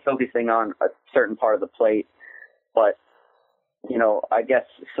 and I'm focusing on a certain part of the plate, but, I guess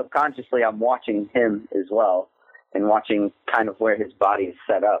subconsciously I'm watching him as well and watching kind of where his body is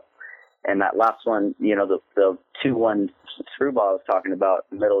set up. And that last one, the 2-1 screwball I was talking about,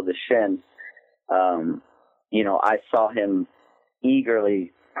 middle of the shin, I saw him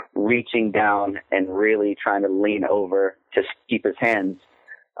eagerly reaching down and really trying to lean over to keep his hands,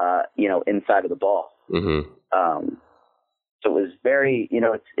 inside of the ball. Mm-hmm. So it was very,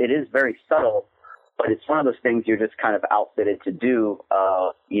 it is very subtle, but it's one of those things you're just kind of outfitted to do.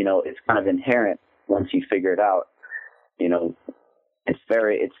 It's kind of inherent once you figure it out. It's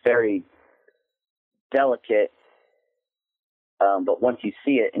very delicate. But once you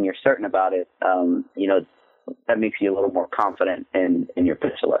see it and you're certain about it, that makes you a little more confident in your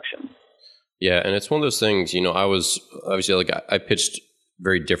pitch selection. Yeah. And it's one of those things, I was obviously I pitched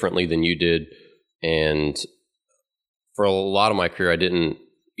very differently than you did. And for a lot of my career, I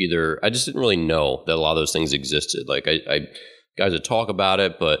just didn't really know that a lot of those things existed. Like I guys would talk about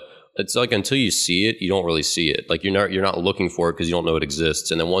it, but it's like until you see it, you don't really see it. Like you're not looking for it because you don't know it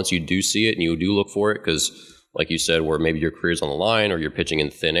exists. And then once you do see it and you do look for it, because like you said, where maybe your career's on the line or you're pitching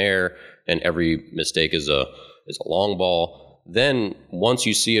in thin air and every mistake is a long ball, then once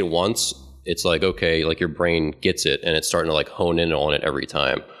you see it once, it's like, okay, like your brain gets it and it's starting to like hone in on it every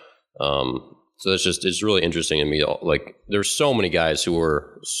time. So it's really interesting to me. Like there's so many guys who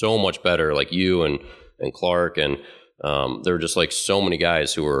are so much better, like you and Clark, and there are just like so many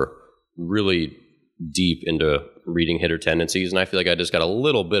guys who are really deep into reading hitter tendencies. And I feel like I just got a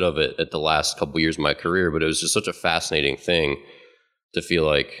little bit of it at the last couple of years of my career, but it was just such a fascinating thing to feel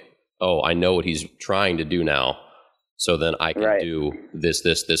like, oh, I know what he's trying to do now. So then I can do this,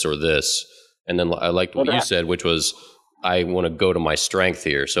 or this. And then I liked what you said, which was, I want to go to my strength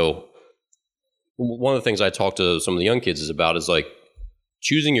here. So one of the things I talk to some of the young kids about is like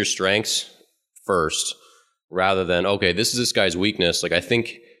choosing your strengths first rather than, okay, this is this guy's weakness. Like I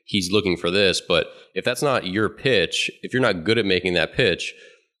think he's looking for this, but if that's not your pitch, if you're not good at making that pitch,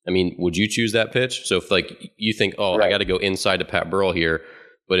 I mean, would you choose that pitch? So if like you think, I got to go inside to Pat Burrell here.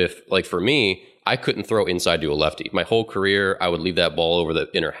 But if like for me, I couldn't throw inside to a lefty. My whole career, I would leave that ball over the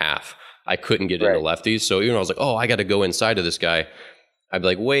inner half. I couldn't get into lefties. So even though I was like, I got to go inside to this guy, I'd be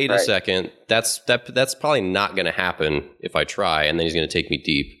like, wait a second, that's probably not going to happen if I try, and then he's going to take me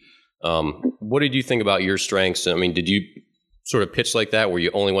deep. What did you think about your strengths? I mean, did you sort of pitch like that where you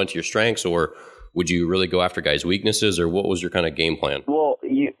only went to your strengths, or would you really go after guys' weaknesses, or what was your kind of game plan? Well,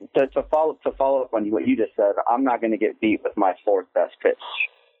 to follow up on what you just said, I'm not going to get beat with my fourth best pitch.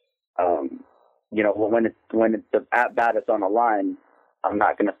 When the at bat is on the line, I'm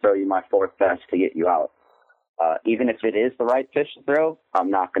not going to throw you my fourth best to get you out. Even if it is the right pitch to throw,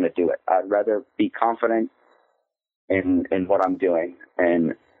 I'm not going to do it. I'd rather be confident in what I'm doing,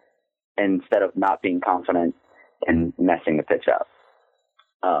 and instead of not being confident and messing the pitch up.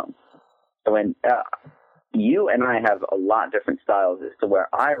 So when you and I have a lot different styles as to where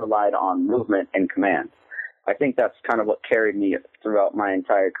I relied on movement and command. I think that's kind of what carried me throughout my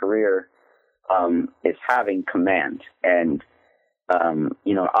entire career, is having command. And,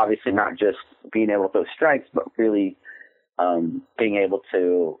 obviously not just being able to throw strikes, but really being able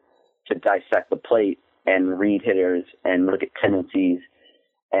to dissect the plate and read hitters and look at tendencies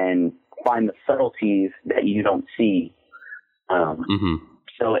and find the subtleties that you don't see.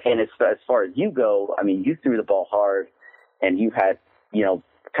 So, and as far as you go, I mean, you threw the ball hard and you had,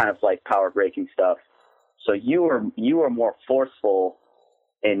 kind of like power breaking stuff. So you were more forceful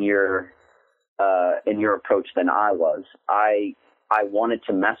in your approach than I was. I wanted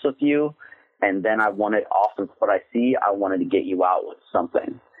to mess with you, and then I wanted, off of what I see, I wanted to get you out with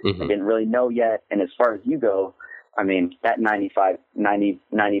something. I didn't really know yet. And as far as you go, I mean, that 90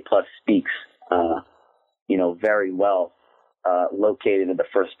 plus speaks, very well, located at the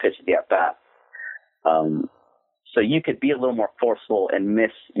first pitch of the at bat. So you could be a little more forceful and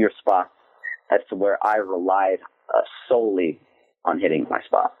miss your spots, as to where I relied solely on hitting my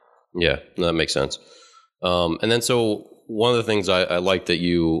spot. Yeah, that makes sense. And then so one of the things I liked that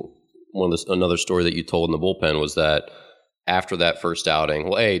another story that you told in the bullpen was that after that first outing,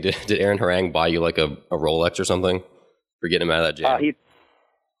 well, hey, did Aaron Harang buy you like a Rolex or something for getting him out of that jam?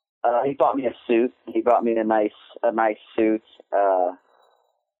 He bought me a suit. He bought me a nice suit.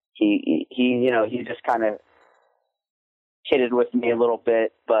 He just kind of kidded with me a little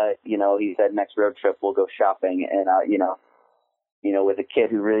bit, but he said next road trip we'll go shopping, and with a kid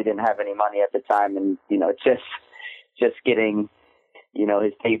who really didn't have any money at the time, and just getting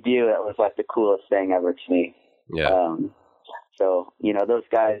his debut, that was like the coolest thing ever to me. Yeah. So those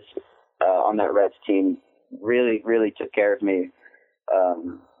guys on that Reds team really, really took care of me.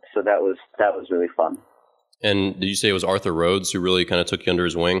 So that was really fun. And did you say it was Arthur Rhodes who really kind of took you under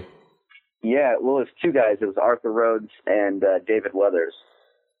his wing? Yeah, well, it was two guys. It was Arthur Rhodes and David Weathers.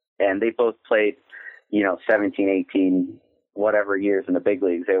 And they both played, 17, 18, whatever years in the big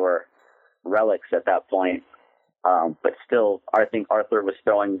leagues. They were relics at that point. But still, I think Arthur was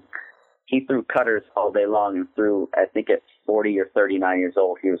he threw cutters all day long, and threw, I think at 40 or 39 years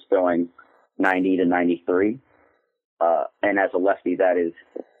old, he was throwing 90 to 93. And as a lefty, that is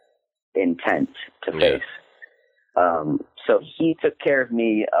intense to face. So he took care of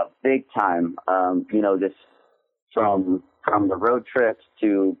me big time, just from the road trips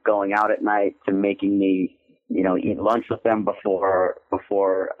to going out at night to making me, eat lunch with them before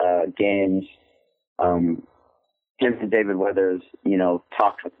games. Jim and David Weathers,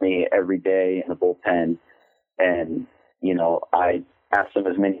 talked with me every day in the bullpen, and, I asked them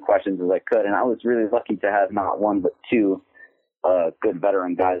as many questions as I could. And I was really lucky to have not one, but two good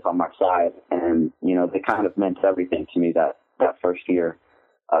veteran guys on my side. And, they kind of meant everything to me that first year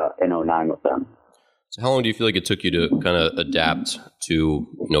in 2009 with them. So how long do you feel like it took you to kind of adapt to,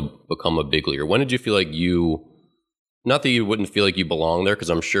 become a big leaguer? When did you feel like not that you wouldn't feel like you belong there, because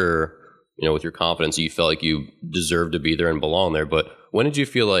I'm sure, with your confidence, you felt like you deserved to be there and belong there. But when did you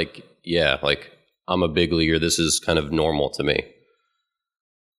feel like, yeah, like I'm a big leaguer, this is kind of normal to me?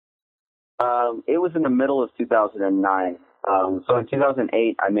 It was in the middle of 2009. So in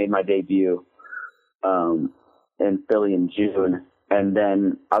 2008, I made my debut in Philly in June. And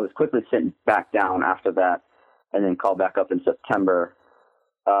then I was quickly sitting back down after that, and then called back up in September.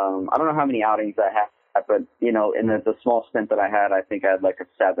 I don't know how many outings I had, but, in the small stint that I had, I think I had like a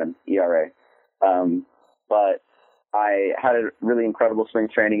 7 ERA. But I had a really incredible spring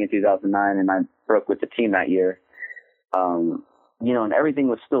training in 2009, and I broke with the team that year. And everything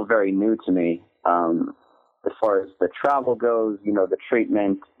was still very new to me. As far as the travel goes, the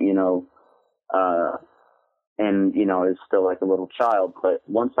treatment, and, is still like a little child. But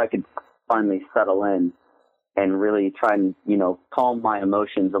once I could finally settle in and really try and, calm my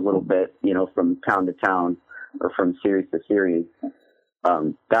emotions a little bit, from town to town or from series to series,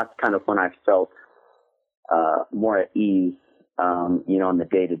 that's kind of when I felt more at ease, in the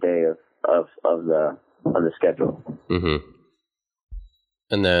day-to-day of the schedule. Mm-hmm.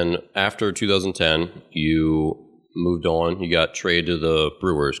 And then after 2010, you moved on. You got traded to the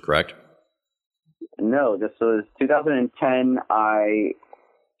Brewers, correct? No, this was 2010. I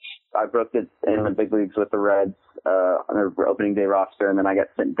broke it in the big leagues with the Reds on their opening day roster, and then I got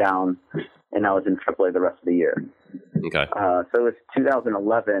sent down, and I was in AAA the rest of the year. Okay. So it was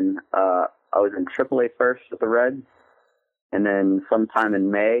 2011. I was in AAA first with the Reds, and then sometime in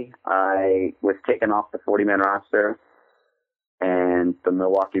May, I was taken off the 40-man roster, and the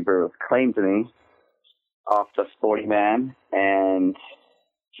Milwaukee Brewers claimed me off the 40-man and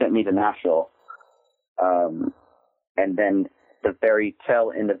sent me to Nashville. And then the very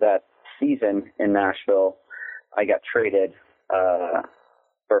tail end of that season in Nashville, I got traded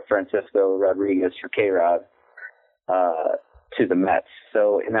for Francisco Rodriguez for K-Rod to the Mets.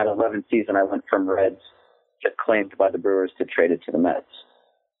 So in that 11th season, I went from Reds to claimed by the Brewers to traded to the Mets.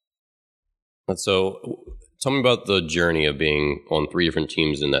 And so tell me about the journey of being on 3 different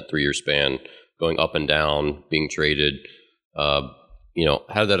teams in that 3-year span, going up and down, being traded. How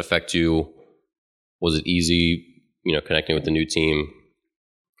did that affect you? Was it easy, connecting with the new team?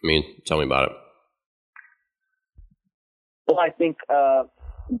 I mean, tell me about it. Well, I think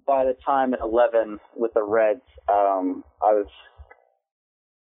by the time at 11 with the Reds,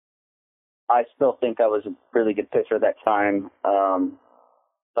 I still think I was a really good pitcher at that time.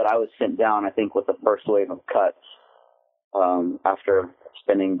 But I was sent down, I think, with the first wave of cuts after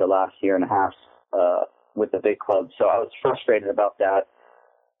spending the last year and a half with the big club. So I was frustrated about that.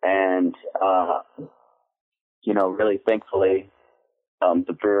 And, really thankfully,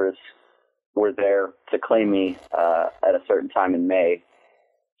 the Brewers were there to claim me at a certain time in May.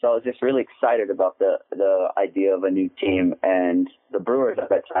 So I was just really excited about the idea of a new team, and the Brewers at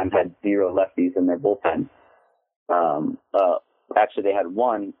that time had 0 lefties in their bullpen. Actually, they had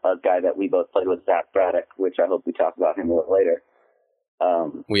a guy that we both played with, Zach Braddock, which I hope we talk about him a little later.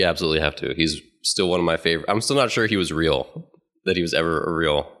 We absolutely have to. He's still one of my favorite. I'm still not sure he was real, that he was ever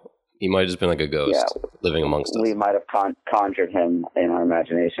real. He might have just been like a ghost living amongst us. We might have conjured him in our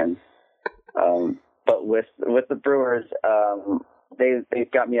imagination. But with the Brewers, they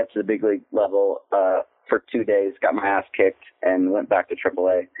got me up to the big league level for 2 days, got my ass kicked, and went back to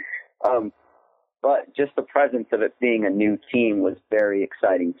AAA. But just the presence of it being a new team was very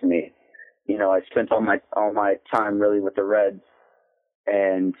exciting to me. You know, I spent all my time really with the Reds,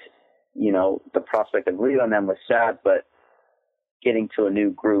 and you know, the prospect of leaving them was sad, but getting to a new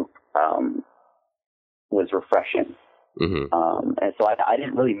group was refreshing. Mm-hmm. And so I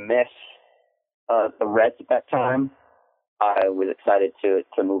didn't really miss the Reds at that time. I was excited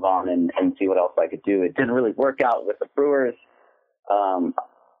to move on and see what else I could do. It didn't really work out with the Brewers.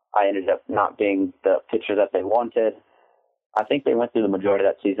 I ended up not being the pitcher that they wanted. I think they went through the majority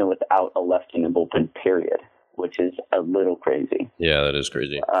of that season without a lefty in the bullpen, period, which is a little crazy. Yeah, that is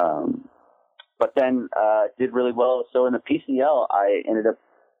crazy. But then did really well. So in the PCL, I ended up,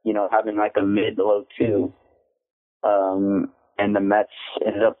 you know, having like a mid to low 2. And the Mets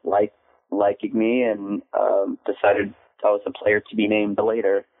ended up liking me and decided I was a player to be named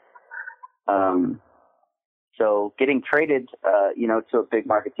later. So getting traded, you know, to a big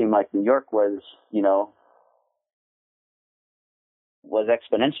market team like New York was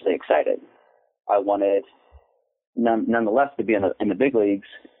exponentially excited. I wanted nonetheless to be in the big leagues,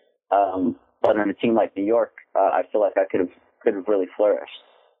 but on a team like New York, I feel like I could have really flourished.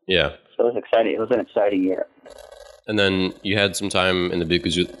 Yeah. So it was exciting. It was an exciting year. And then you had some time in the big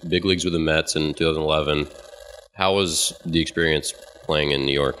leagues with the Mets in 2011. How was the experience playing in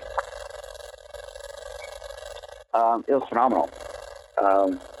New York? It was phenomenal.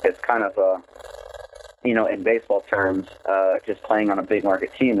 It's kind of you know, in baseball terms, just playing on a big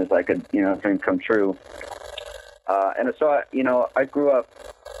market team is like a dream come true. And so I grew up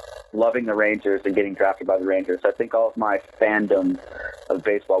loving the Rangers and getting drafted by the Rangers. I think all of my fandom of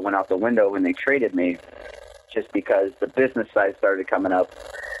baseball went out the window when they traded me, just because the business side started coming up.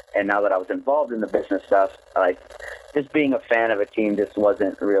 And now that I was involved in the business stuff, like just being a fan of a team just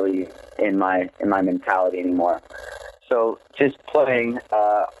wasn't really in my mentality anymore. So just playing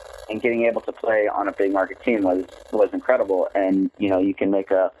and getting able to play on a big market team was incredible. And you can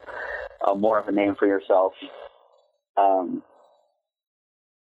make a more of a name for yourself,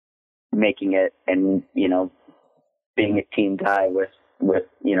 making it and being a team guy with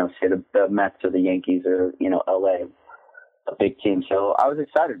say the Mets or the Yankees or LA, a big team. So I was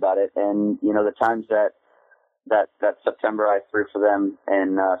excited about it. And the times that September I threw for them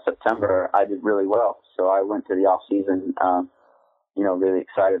in September, I did really well. So I went to the off season, really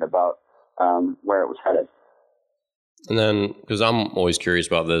excited about where it was headed. And then, because I'm always curious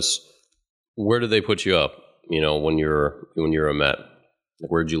about this, where did they put you up? When you're a Met, like,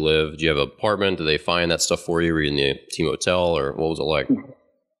 where'd you live? Did you have an apartment? Did they find that stuff for you? Were you in the team hotel, or what was it like?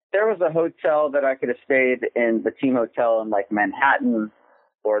 There was a hotel that I could have stayed in, the team hotel in like Manhattan,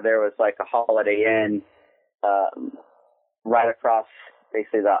 or there was like a Holiday Inn right across,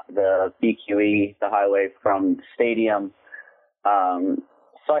 basically the BQE, the highway from the stadium.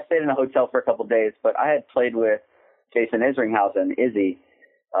 So I stayed in a hotel for a couple of days, but I had played with Jason Isringhausen, Izzy,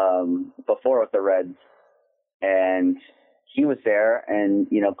 before with the Reds, and he was there and,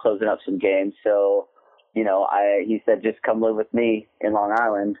 closing up some games. So, he said, just come live with me in Long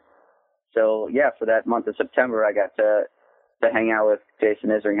Island. So yeah, for that month of September, I got to hang out with Jason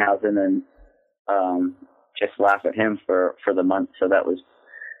Isringhausen and, just laugh at him for the month. So that was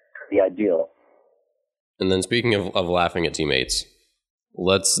pretty ideal. And then speaking of laughing at teammates,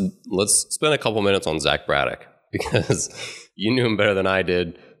 let's spend a couple minutes on Zach Braddock, because you knew him better than I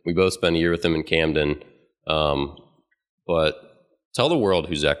did. We both spent a year with him in Camden. But tell the world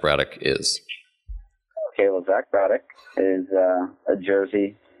who Zach Braddock is. Okay, well, Zach Braddock is a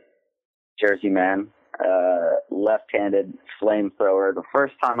Jersey man, left-handed flamethrower. The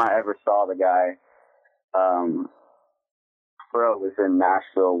first time I ever saw the guy, Pro was in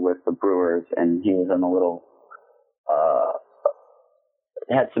Nashville with the Brewers, and he was in a little,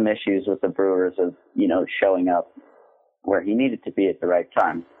 had some issues with the Brewers of, showing up where he needed to be at the right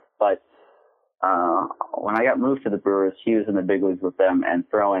time. But when I got moved to the Brewers, he was in the big leagues with them and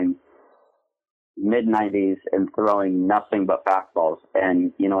throwing mid-90s and throwing nothing but fastballs.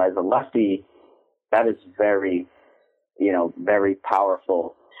 And, as a lefty, that is very, very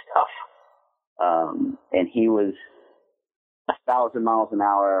powerful stuff. And he was 1,000 miles an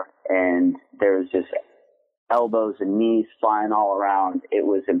hour, and there was just elbows and knees flying all around. It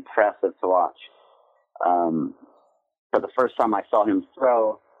was impressive to watch. For the first time I saw him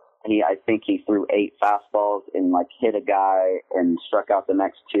throw, I think he threw 8 fastballs and like hit a guy and struck out the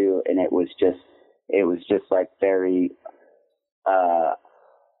next 2. And it was just like very,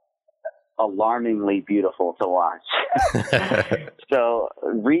 alarmingly beautiful to watch. So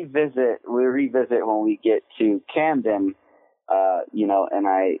we revisit when we get to Camden, and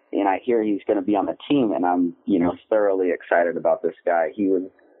I hear he's going to be on the team, and I'm, thoroughly excited about this guy. He was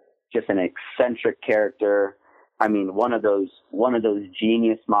just an eccentric character. I mean, one of those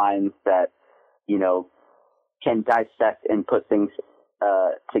genius minds that, can dissect and put things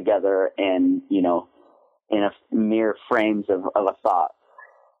together and, in a mere frames of a thought.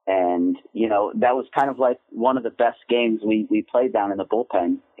 And, that was kind of like one of the best games we played down in the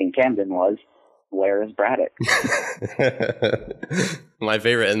bullpen in Camden was, where is Braddock? My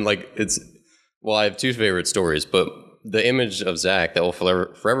favorite, and I have 2 favorite stories, but the image of Zach that will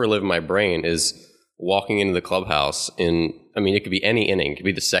forever live in my brain is walking into the clubhouse it could be any inning. It could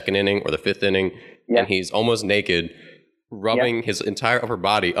be the 2nd inning or the 5th inning, and he's almost naked, rubbing his entire upper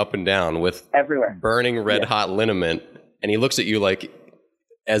body up and down with everywhere burning red hot liniment, and he looks at you like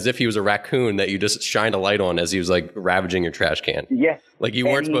as if he was a raccoon that you just shined a light on as he was like ravaging your trash can. Yes. Like you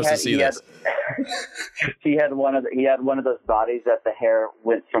weren't supposed to see this. He had one of those bodies that the hair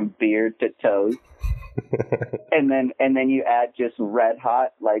went from beard to toes. and then you add just red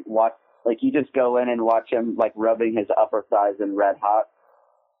hot, you just go in and watch him like rubbing his upper thighs in red hot.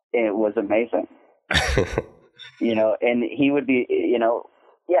 It was amazing. And he would be,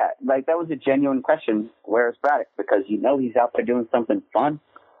 that was a genuine question. Where's Braddock? Because he's out there doing something fun,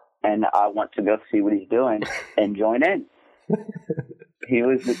 and I want to go see what he's doing and join in. He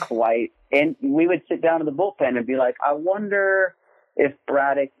was and we would sit down in the bullpen and be like, I wonder if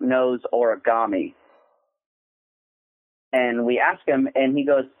Braddock knows origami. And we ask him, and he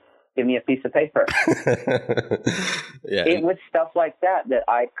goes, give me a piece of paper. Yeah. It was stuff like that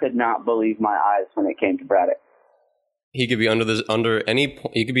I could not believe my eyes when it came to Braddock. He could be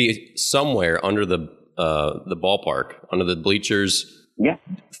he could be somewhere under the ballpark, under the bleachers. Yeah.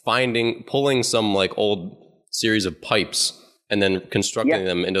 Pulling some like old series of pipes and then constructing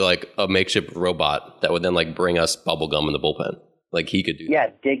them into like a makeshift robot that would then like bring us bubble gum in the bullpen. Like he could do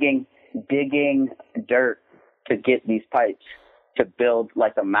that. Yeah, digging dirt to get these pipes to build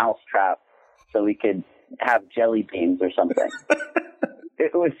like a mouse trap so we could have jelly beans or something.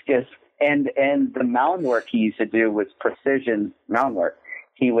 It was just, and the mound work he used to do was precision mound work.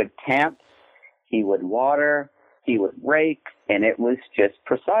 He would tamp, he would water, he would rake, and it was just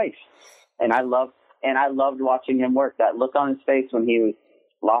precise. And I loved watching him work. That look on his face when he was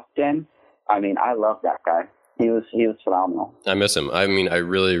locked in. I mean, I love that guy. He was phenomenal. I miss him. I mean, I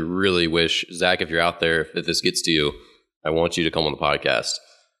really, really wish, Zach, if you're out there, if this gets to you, I want you to come on the podcast.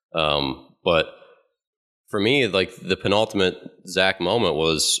 But for me, like the penultimate Zach moment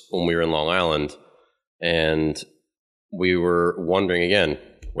was when we were in Long Island and we were wondering again,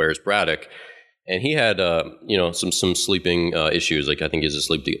 where's Braddock? And he had, some sleeping issues. Like I think he has a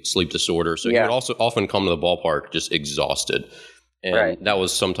sleep disorder. So he would also often come to the ballpark just exhausted. And that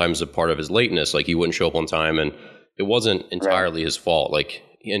was sometimes a part of his lateness. Like he wouldn't show up on time, and it wasn't entirely his fault. Like,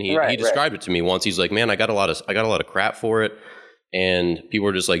 and he described it to me once. He's like, man, I got a lot of crap for it. And people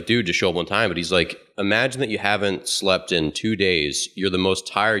were just like, dude, just show up on time. But he's like, imagine that you haven't slept in 2 days. You're the most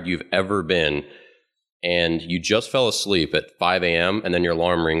tired you've ever been. And you just fell asleep at 5 a.m. and then your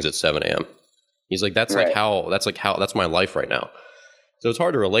alarm rings at 7 a.m. He's like, that's my life right now. So it's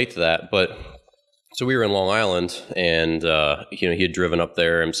hard to relate to that. But so we were in Long Island, and he had driven up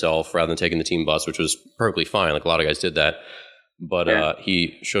there himself rather than taking the team bus, which was perfectly fine. Like a lot of guys did that. But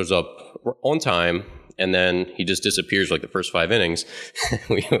he shows up on time, and then he just disappears like the first 5 innings.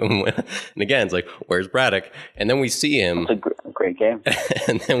 And again, it's like, where's Braddock? And then we see him. It's a great game.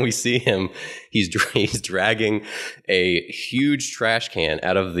 And then we see him. He's dragging a huge trash can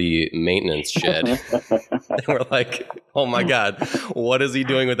out of the maintenance shed. And we're like, oh my God, what is he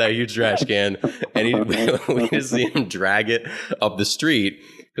doing with that huge trash can? And we just see him drag it up the street.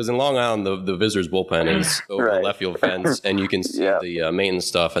 Because in Long Island, the visitors' bullpen is over the left field fence, and you can see the maintenance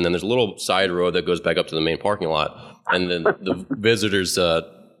stuff. And then there's a little side road that goes back up to the main parking lot. And then the visitors'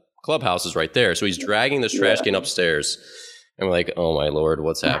 clubhouse is right there. So he's dragging this trash can upstairs. And we're like, oh my Lord,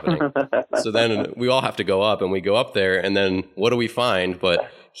 what's happening? So then we all have to go up, and we go up there. And then what do we find? But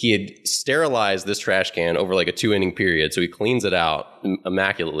he had sterilized this trash can over like a 2-inning period. So he cleans it out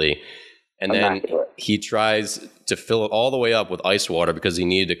immaculately. And then he tries to fill it all the way up with ice water because he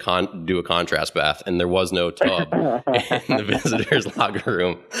needed to do a contrast bath, and there was no tub in the visitors' locker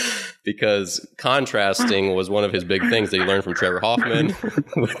room because contrasting was one of his big things that he learned from Trevor Hoffman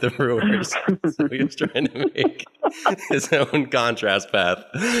with the Brewers. So he was trying to make his own contrast bath,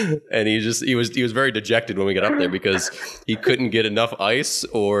 and he was very dejected when we got up there because he couldn't get enough ice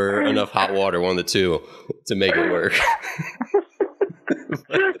or enough hot water, one of the two, to make it work.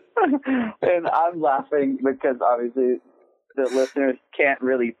 And I'm laughing because obviously the listeners can't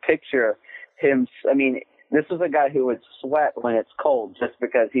really picture him. I mean, this was a guy who would sweat when it's cold just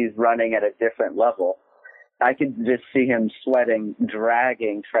because he's running at a different level. I could just see him sweating,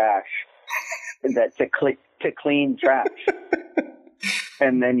 dragging trash to clean trash,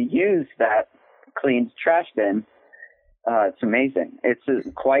 and then use that cleaned trash bin. It's amazing. It's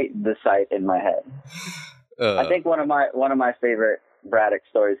quite the sight in my head. I think one of my favorite Braddock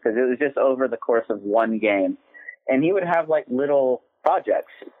stories, because it was just over the course of one game, and he would have like little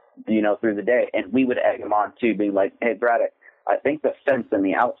projects, through the day, and we would egg him on too, being like, "Hey, Braddock, I think the fence in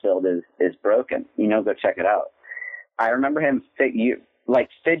the outfield is broken. Go check it out." I remember him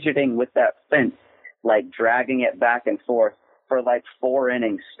fidgeting with that fence, like dragging it back and forth for like 4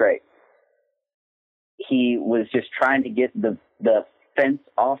 innings straight. He was just trying to get the fence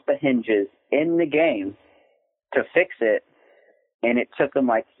off the hinges in the game to fix it. And it took him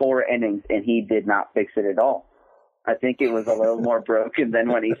like 4 innings, and he did not fix it at all. I think it was a little more broken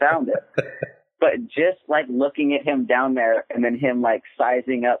than when he found it. But just like looking at him down there, and then him like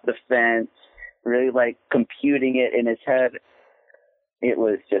sizing up the fence, really like computing it in his head, it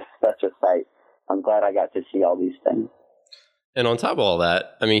was just such a sight. I'm glad I got to see all these things. And on top of all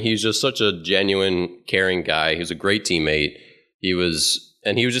that, I mean, he's just such a genuine, caring guy. He was a great teammate. He was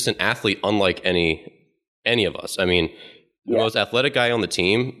just an athlete unlike any of us. I mean, the most athletic guy on the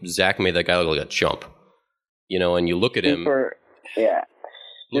team, Zach made that guy look like a chump. And you look at him. Super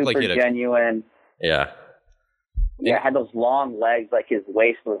like genuine. Yeah. Yeah, had those long legs, like his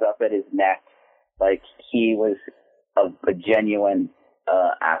waist was up at his neck. Like he was a genuine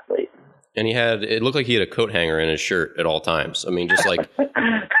athlete. And it looked like he had a coat hanger in his shirt at all times. I mean, just like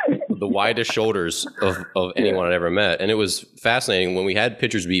the widest shoulders of anyone I'd ever met. And it was fascinating when we had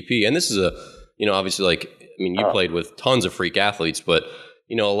pitchers BP. And this is obviously you played with tons of freak athletes, but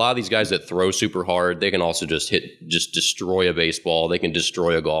a lot of these guys that throw super hard, they can also just destroy a baseball. They can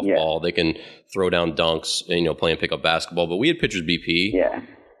destroy a golf ball. They can throw down dunks and, play and pick up basketball. But we had pitchers BP. Yeah.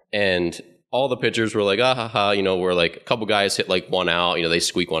 And all the pitchers were like, we're like, a couple guys hit like one out, they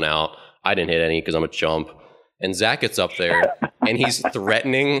squeak one out. I didn't hit any because I'm a chump. And Zach gets up there and he's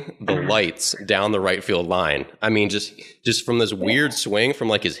threatening the lights down the right field line. I mean, just from this weird swing from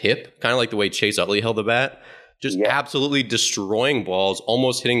like his hip, kind of like the way Chase Utley held the bat, just absolutely destroying balls,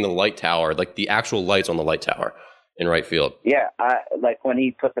 almost hitting the light tower, like the actual lights on the light tower in right field. Yeah, like when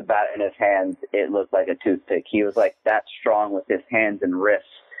he put the bat in his hands, it looked like a toothpick. He was like that strong with his hands and wrists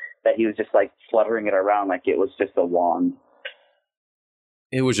that he was just like fluttering it around like it was just a wand.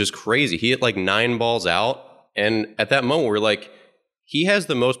 It was just crazy. He hit like 9 balls out. And at that moment, we were like, he has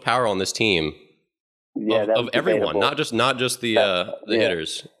the most power on this team of everyone, not just the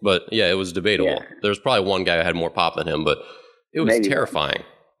hitters. But yeah, it was debatable. Yeah. There was probably one guy who had more pop than him, but it was terrifying.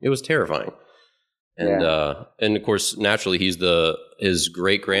 It was terrifying. And and of course, naturally, his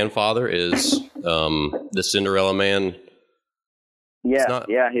great grandfather is the Cinderella Man.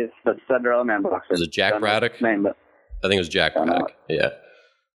 Yeah, he's the Cinderella Man boxer. Is it Jack Braddock? Name, but I think it was Jack Braddock. Yeah.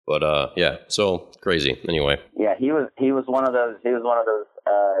 But so crazy. Anyway. Yeah, he was one of those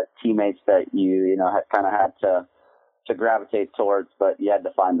teammates that you had to gravitate towards, but you had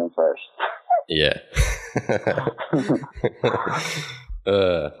to find them first. Yeah.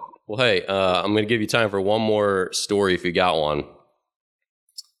 Well, hey, I'm going to give you time for one more story if you got one.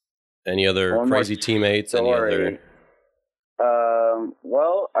 Any other crazy teammates? Any other?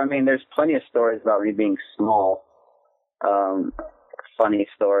 Well, I mean, there's plenty of stories about me being small. Funny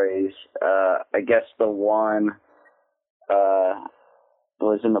stories. I guess the one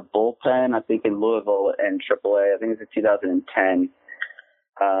was in the bullpen, I think in Louisville and AAA. I think it was in 2010.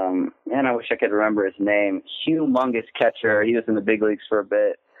 Man, I wish I could remember his name. Humongous catcher. He was in the big leagues for a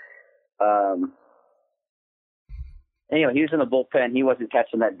bit. Anyway, he was in the bullpen. He wasn't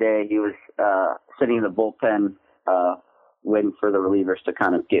catching that day. He was sitting in the bullpen waiting for the relievers to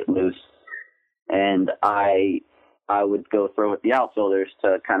kind of get loose. And I would go throw with the outfielders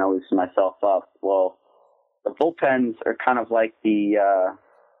to kind of loosen myself up. Well, the bullpens are kind of like the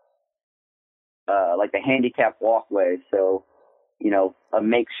handicap walkway. So, a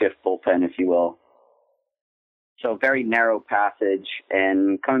makeshift bullpen, if you will. So very narrow passage,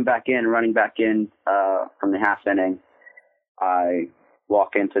 and running back in from the half inning, I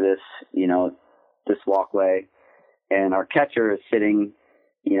walk into this walkway, and our catcher is sitting,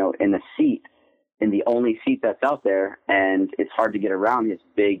 in the only seat that's out there, and it's hard to get around his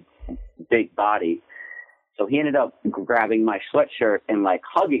big body. So he ended up grabbing my sweatshirt and like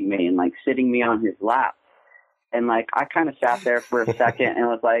hugging me and like sitting me on his lap. And like, I kind of sat there for a second and I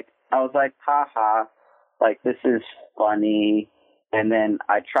was like, ha ha, like this is funny. And then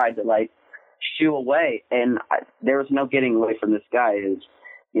I tried to like shoo away, and there was no getting away from this guy. His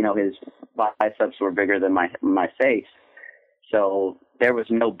biceps were bigger than my face. So there was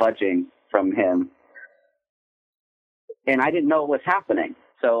no budging from him. And I didn't know what was happening.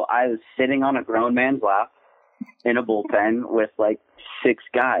 So I was sitting on a grown man's lap in a bullpen with like 6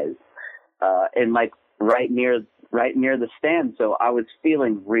 guys, and like right near the stand. So I was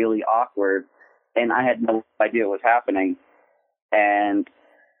feeling really awkward, and I had no idea what was happening. And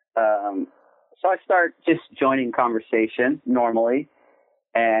so I start just joining conversation normally,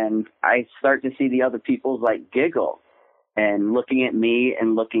 and I start to see the other people like giggle and looking at me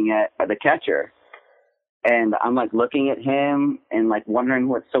and looking at the catcher. And I'm like looking at him and like wondering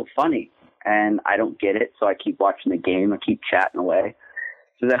what's so funny. And I don't get it. So I keep watching the game and keep chatting away.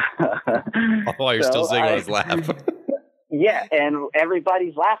 While you're still sitting on his lap. Yeah. And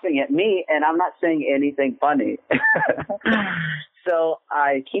everybody's laughing at me, and I'm not saying anything funny. So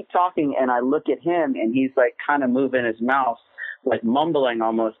I keep talking, and I look at him, and he's like kind of moving his mouth, like mumbling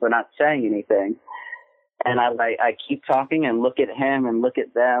almost, but not saying anything. And I keep talking and look at him and look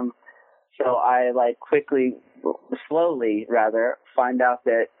at them. So I like slowly find out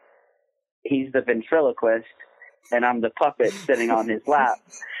that he's the ventriloquist and I'm the puppet sitting on his lap.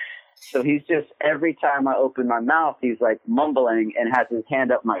 So he's just, every time I open my mouth, he's like mumbling and has his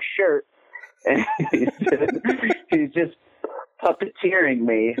hand up my shirt, and he's just puppeteering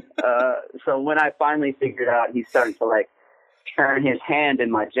me. So when I finally figured out, he's starting to like turn his hand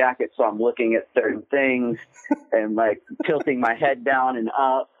in my jacket, so I'm looking at certain things and like tilting my head down and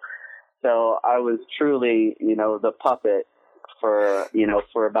up. So I was truly, the puppet for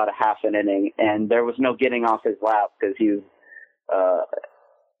about a half an inning, and there was no getting off his lap because he was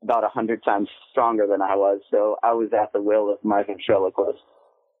about 100 times stronger than I was. So I was at the will of my ventriloquist.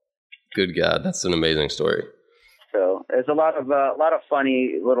 Good God, that's an amazing story. So there's a lot of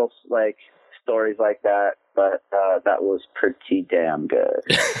funny little like stories like that, but that was pretty damn good.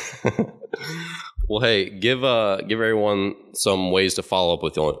 Well, hey, give everyone some ways to follow up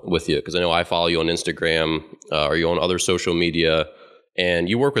with you, because I know I follow you on Instagram. Are you on other social media? And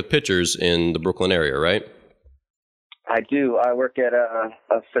you work with pitchers in the Brooklyn area, right? I do. I work at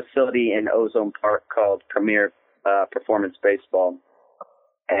a facility in Ozone Park called Premier Performance Baseball,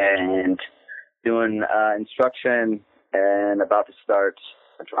 and doing instruction, and about to start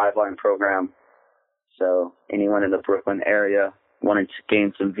a driveline program. So anyone in the Brooklyn area wanting to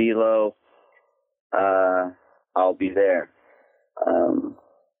gain some velo, I'll be there.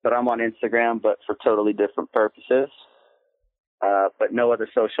 But I'm on Instagram, but for totally different purposes. But no other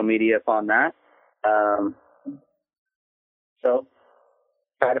social media upon that. So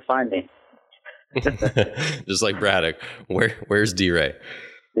try to find me. Just like Braddock. Where's D-Ray?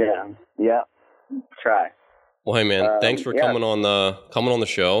 Yeah. Try. Well, hey man, thanks for coming on the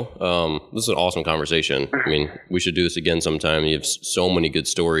show. This is an awesome conversation. I mean, we should do this again sometime. You have so many good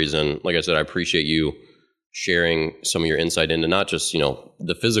stories, and like I said, I appreciate you sharing some of your insight into not just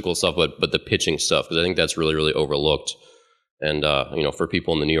the physical stuff, but the pitching stuff, because I think that's really, really overlooked. And for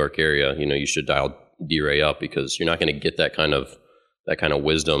people in the New York area, you should dial D-Ray up, because you're not going to get that kind of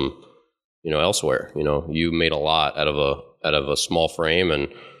wisdom elsewhere. You made a lot out of a small frame and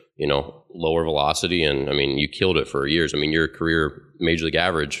lower velocity, and I mean, you killed it for years. I mean, your career major league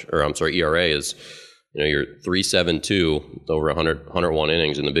average, ERA is, you're 3.72 over 101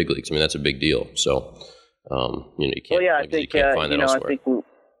 innings in the big leagues. I mean, that's a big deal. So, you can't. Well, yeah, I think you can't find that elsewhere.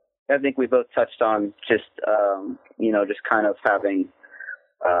 I think we both touched on just just kind of having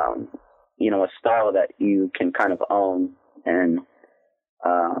a style that you can kind of own, and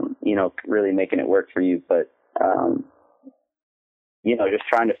really making it work for you, but just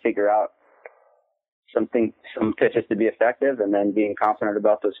trying to figure out some pitches to be effective, and then being confident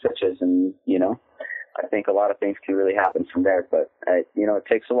about those pitches. And, I think a lot of things can really happen from there, but it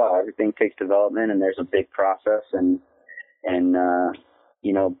takes a while. Everything takes development, and there's a big process, and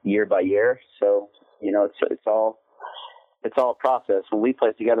year by year. So, it's all a process. When we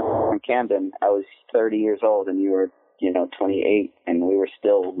played together in Camden, I was 30 years old and you were, 28, and we were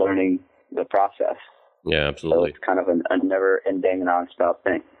still learning the process. Yeah, absolutely. So it's kind of a never ending nonstop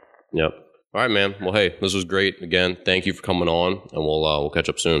thing. Yep. All right, man. Well, hey, this was great. Again, thank you for coming on, and we'll catch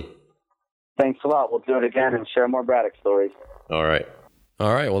up soon. Thanks a lot. We'll do it again and share more Braddock stories. All right.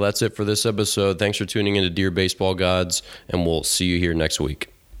 All right. Well, that's it for this episode. Thanks for tuning in to Dear Baseball Gods, and we'll see you here next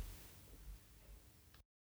week.